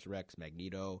 Cyclops, Professor X,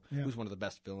 Magneto, who's one of the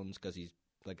best villains because he's.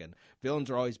 Again, villains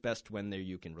are always best when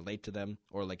you can relate to them,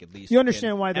 or like at least You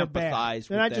understand can why they're empathize bad.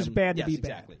 They're with not just them. bad to Yes, be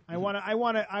exactly. bad.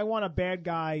 I want a bad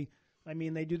guy. I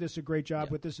mean, they do this a great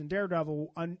job with this in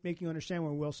Daredevil, making you understand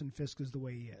why Wilson Fisk is the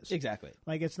way he is. Exactly.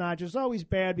 Like it's not just he's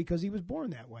bad because he was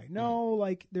born that way. No,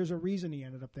 like there's a reason he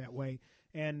ended up that way.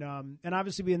 And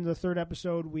obviously in the third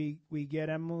episode we get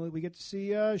Emily. We get to see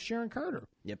Sharon Carter.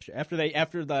 Yep. After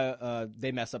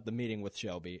they mess up the meeting with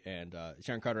Shelby, and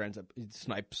Sharon Carter ends up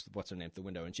snipes what's her name through the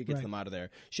window, and she gets them out of there.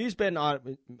 She's been on.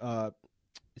 It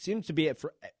seems to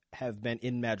have been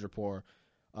in Madripoor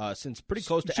since pretty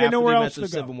close to She had after nowhere the else events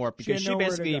of to go. Civil War, She because had she nowhere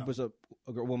to basically go. was a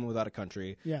woman without a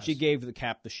country. Yes. She gave the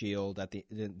Cap the shield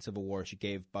in Civil War. She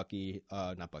gave Bucky,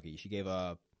 not Bucky. She gave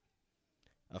a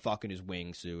Falcon his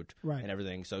wingsuit and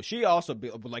everything. So she also,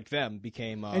 like them,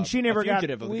 became and she never a got.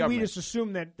 fugitive of the We government. just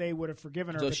assumed that they would have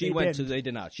forgiven her. So but she they went didn't. They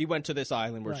did not. She went to this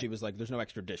island where Right. she was like, "There's no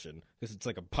extradition because it's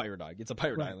like a pirate island. It's a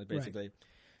pirate island, basically."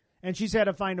 And she's had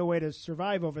to find a way to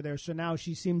survive over there. So now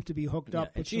she seems to be hooked up.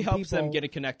 And with she some helps people, them get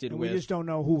it connected and with. we just don't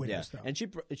know who it is, though. And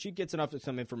she gets enough of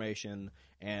some information,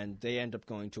 and they end up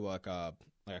going to like a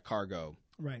cargo,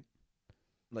 Right.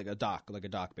 like a dock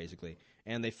basically,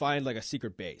 and they find like a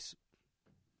secret base.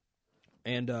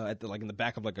 And in the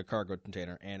back of like a cargo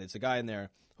container, and it's a guy in there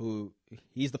who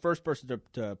he's the first person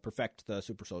to perfect the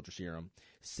super soldier serum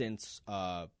since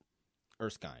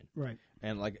Erskine, Right.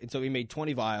 and so he made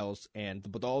 20 vials,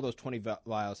 but all those 20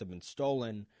 vials have been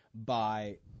stolen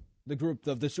by the group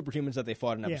of the superhumans that they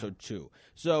fought in episode 2.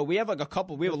 So we have like a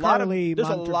couple. We have there's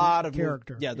a lot of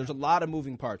character. There's a lot of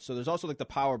moving parts. So there's also like the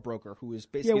power broker who is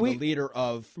basically the leader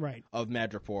of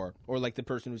Madripoor, or like the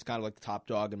person who's kind of like the top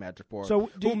dog in Madripoor.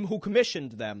 So who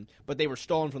commissioned them, but they were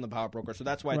stolen from the power broker. So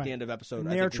that's why at the end of episode,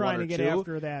 and they're I think trying 1 or to get 2,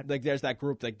 after that. Like there's that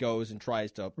group that goes and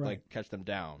tries to like catch them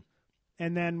down.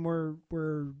 And then we're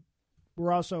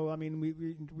also. I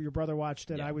mean, your brother watched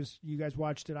it. Yeah. You guys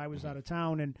watched it. I was out of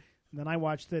town, and then I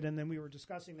watched it, and then we were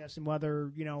discussing this and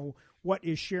whether what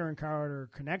is Sharon Carter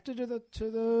connected to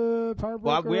the power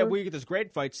broker. Well, we get this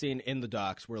great fight scene in the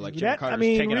docks where like Sharon Carter's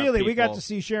taking out really, people. we got to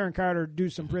see Sharon Carter do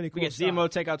some pretty cool We get stuff. Zemo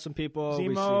take out some people.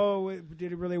 Zemo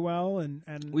did it really well, and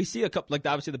we see a couple. Like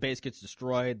obviously the base gets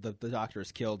destroyed. The Doctor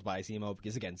is killed by Zemo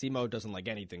because again Zemo doesn't like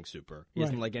anything super. He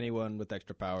doesn't like anyone with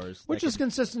extra powers, which is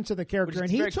consistent to the character.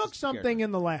 And he took something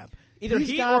in the lab. Either He's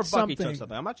he got or Bucky something. took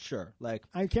something. I'm not sure. Like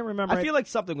I can't remember. I feel like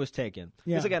something was taken.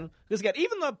 Yeah. Because again,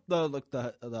 even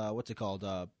the what's it called?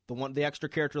 The extra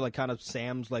character, like kind of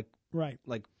Sam's like Right.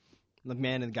 like the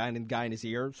man and the guy in his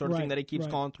ear sort of Right, thing that he keeps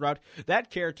right. calling throughout. That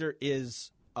character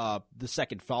is the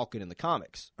second Falcon in the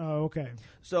comics. Oh, okay.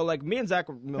 So like me and Zach,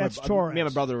 That's Torres. me and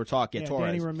my brother were talking. Yeah, Torres.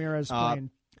 Danny Ramirez playing.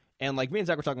 And like me and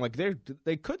Zach were talking, like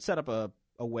they could set up a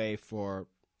way for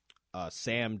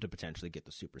Sam to potentially get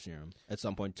the super serum at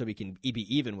some point, so he can be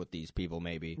even with these people,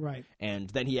 maybe. Right. And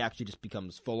then he actually just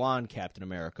becomes full on Captain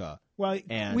America. Well,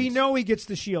 and we know he gets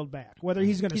the shield back. Whether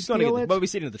he's going to steal get it, but we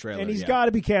see it in the trailer, and he's yeah. got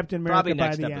to be Captain America Probably by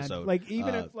next the episode. end. Like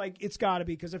even if like it's got to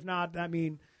be, because if not, I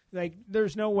mean, like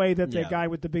there's no way that the Yeah. guy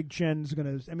with the big chin is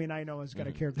going to. I mean, I know he's got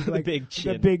a character The like big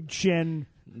chin. the big chin,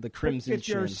 the crimson Get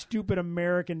your chin. stupid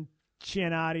American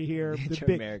chin out of here. Get The your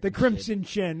big, American the crimson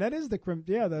chin. That is the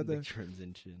crimson. Yeah, The the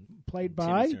crimson chin. played Tim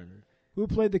by Turner. who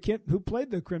played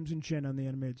the crimson chin on the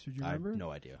animated? Did you I have remember?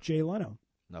 no idea. Jay Leno.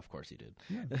 No, of course he did.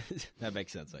 Yeah. That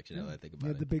makes sense, actually, now that I think He about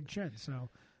had it. the big chin. So,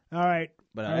 all right.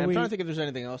 But Are I'm we- trying to think if there's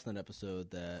anything else in that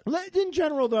episode that In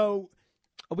general, though,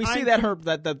 we see I'm that com-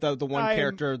 her the one I'm-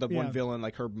 character, the yeah. one villain,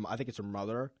 like her, I think it's her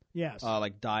mother, yes.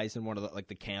 like dies in one of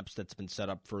the camps that's been set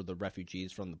up for the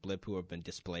refugees from the blip who have been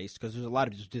displaced, because there's a lot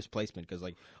of displacement, because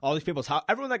like all these people's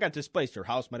everyone that got displaced, your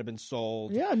house might have been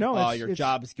sold, Yeah, no, your it's-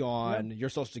 job's gone, your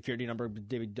social security number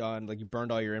did done, like you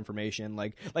burned all your information,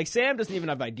 like Sam doesn't even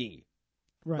have ID.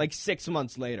 right. Like 6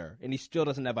 months later, and he still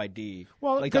doesn't have ID.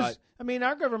 Well, like, because I mean,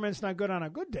 our government's not good on a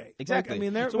good day. exactly. Like,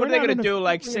 I mean, so what are they going to do?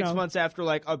 Like you 6 know, months after,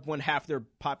 like when half their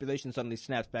population suddenly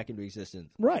snaps back into existence.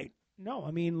 right? No,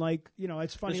 I mean, like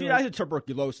it's funny. She like- dies of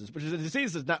tuberculosis, which is a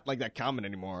disease that's not like that common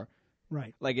anymore.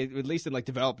 right? Like at least in like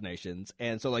developed nations,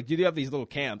 and so like you do have these little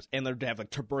camps, and they have like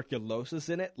tuberculosis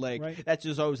in it. Like Right. that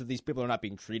just shows that these people are not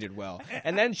being treated well.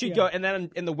 And then Yeah. and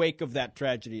then in the wake of that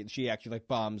tragedy, she actually like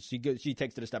bombs. She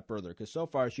takes it a step further, because so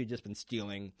far she'd just been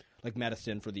stealing like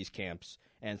medicine for these camps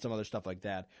and some other stuff like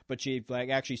that. But she like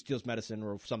actually steals medicine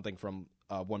or something from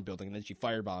one building, and then she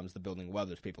firebombs the building while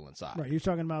there's people inside. Right. You're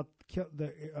talking about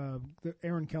the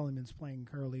Aaron Kellyman's playing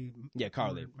Carly. Yeah,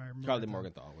 Carly Morgenthau.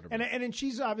 Morgenthau, whatever. And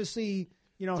she's obviously.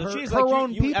 So her, she's her like,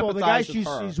 own you people, the guy empathize with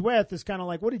her. she's with, is kind of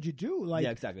like, what did you do? Like,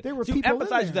 yeah, exactly. There were so people you empathize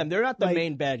in with there. them. They're not the Like-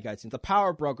 main bad guy. The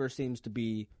power broker seems to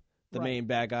be the Right. main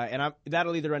bad guy, and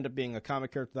that'll either end up being a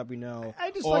comic character that we know,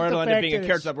 I just or like the it'll end up fact being a that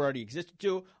character it's- that we already existed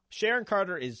to. Sharon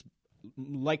Carter is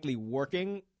likely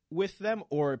working with them,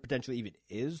 or potentially even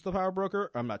is the power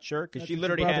broker. I'm not sure, because That's she what your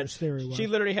literally had brother's theory was. she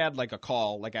literally had like a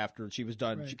call like after she was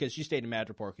done, Right. because she stayed in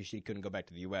Madripoor because she couldn't go back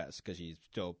to the U.S. because she's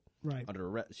still Right. under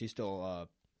arrest. She's still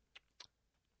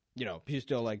she's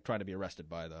still like trying to be arrested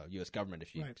by the U.S. government if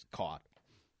she's Right. caught.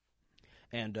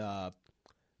 And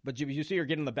but you see her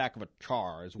get in the back of a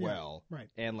car as Yeah, well, right.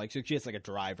 And like so she has like a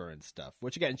driver and stuff,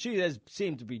 which again she has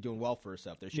seemed to be doing well for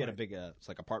herself. There, she had a Right. big it's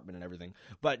like apartment and everything,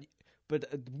 but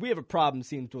we have a problem.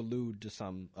 Seems to allude to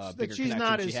some that bigger she's connection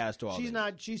not she as has to all she's this.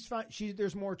 not she's fine.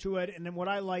 There's more to it, and then what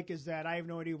I like is that I have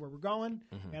no idea where we're going,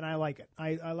 and I like it.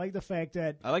 I like the fact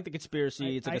that I like the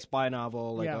conspiracy. It's like a spy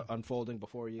novel, like yeah. unfolding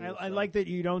before you. I so. like that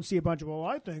you don't see a bunch of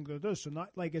I think of this and not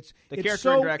like it's The it's character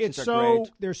so interactions it's are so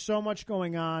great. there's so much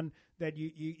going on that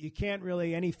you can't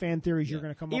really any fan theories you're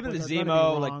going to come even up the with are gonna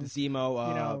Zemo, be like wrong. the Zemo,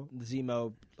 you know. the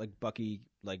Zemo, like Bucky,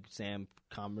 like Sam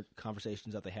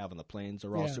conversations that they have on the planes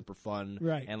are all Yeah. super fun,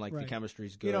 Right, And like right. the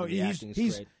chemistry's good, You know, and the acting is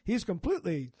he's great. he's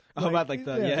completely Oh, about, like,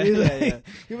 the- yeah, he's yeah, like- yeah.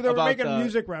 They were About making the-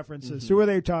 music references. Who were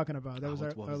they talking about? That was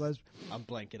what our was- I'm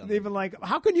blanking on even like,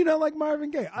 how can you not like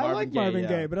Marvin Gaye? I Marvin like Gaye, Marvin yeah.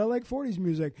 Gaye, but I like 40s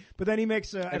music. But then he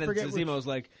makes I and then forget which- Zemo's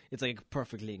like it's like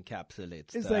perfectly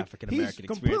encapsulates It's the like, African American he's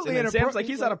experience. completely And then Sam's inappro- like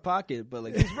he's out of pocket, but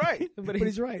like he's right. but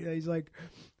he's right. He's like,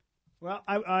 well,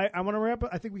 I want to wrap it.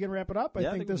 I think we can wrap it up. I Yeah,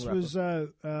 I think think this we can was.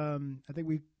 I think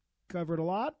we covered a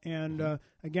lot. And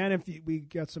again, if we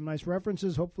got some nice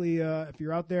references, hopefully, if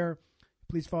you're out there,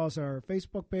 please follow us on our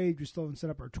Facebook page. We still haven't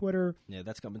set up our Twitter. Yeah,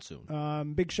 that's coming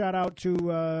soon. Big shout out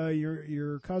to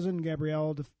your cousin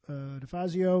Gabrielle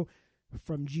DeFazio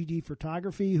from GD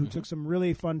Photography, who took some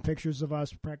really fun pictures of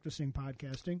us practicing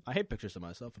podcasting. I hate pictures of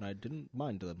myself, and I didn't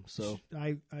mind them. So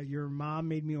Your mom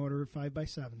made me order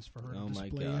 5x7s for her Oh, to my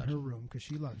display in God. her room because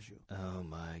she loves you. oh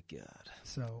my god,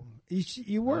 So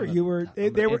you were. I'm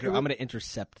They were. going to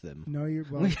intercept them. No, you're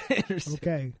well.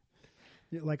 Okay,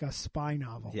 You're like a spy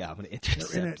novel. Yeah, I'm going to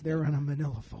intercept. They're in a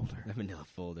Manila folder. a manila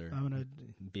folder. I'm gonna.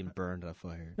 being burned on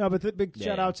fire. No, but the big Yeah,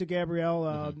 shout yeah. out to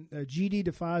Gabrielle, GD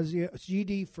DeFazio,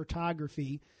 GD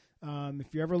Photography.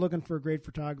 If you're ever looking for a great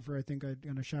photographer, I think I'm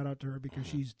going to shout out to her because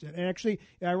she's and actually,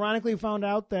 ironically, found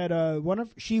out that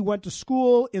she went to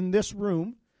school in this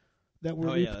room that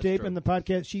we're yeah, that's taping true. the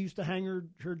podcast. She used to hang her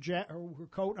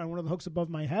coat on one of the hooks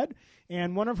above my head,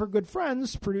 and one of her good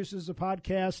friends produces a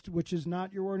podcast, which is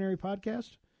Not Your Ordinary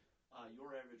Podcast.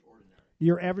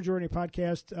 your Average Ordinary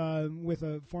podcast with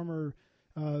a former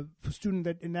student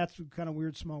and that's kind of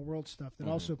weird small world stuff that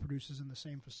also produces in the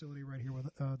same facility right here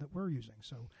that we're using.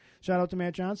 So shout out to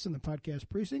Matt Johnson, the Podcast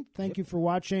Precinct. Thank you for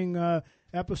watching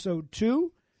episode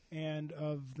 2 and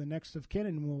of The Next of Kin,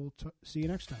 and we'll see you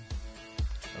next time.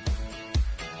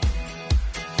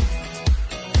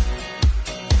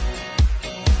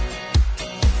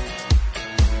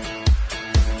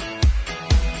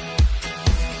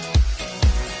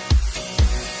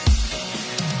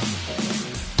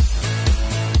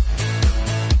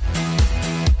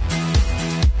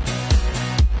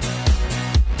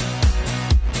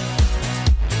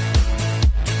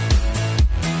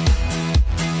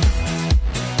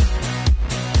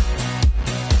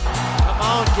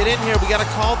 Get in here. We got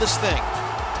to call this thing.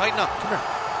 Tighten up. Come here.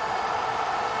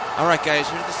 All right, guys.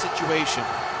 Here's the situation.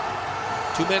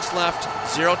 2 minutes left.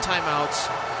 0 timeouts.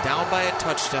 Down by a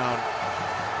touchdown.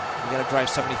 We got to drive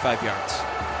 75 yards.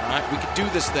 All right. We can do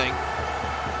this thing.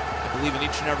 I believe in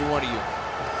each and every one of you.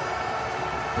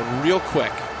 But real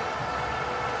quick,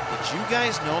 did you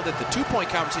guys know that the 2 Point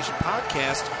Conversation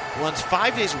podcast runs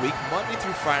 5 days a week, Monday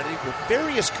through Friday, with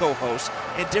various co-hosts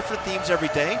and different themes every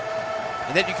day?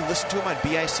 And then you can listen to them on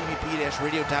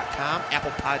bicbp-radio.com,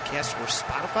 Apple Podcasts, or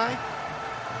Spotify.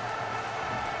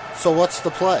 So what's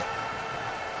the play?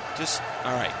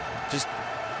 All right.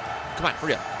 Come on,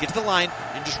 hurry up. Get to the line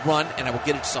and just run, and I will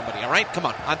get it to somebody. All right? Come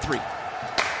on 3.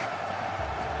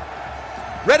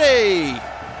 Ready.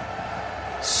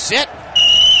 Set.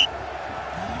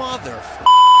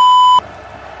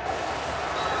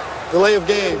 Delay of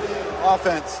game.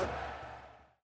 Offense.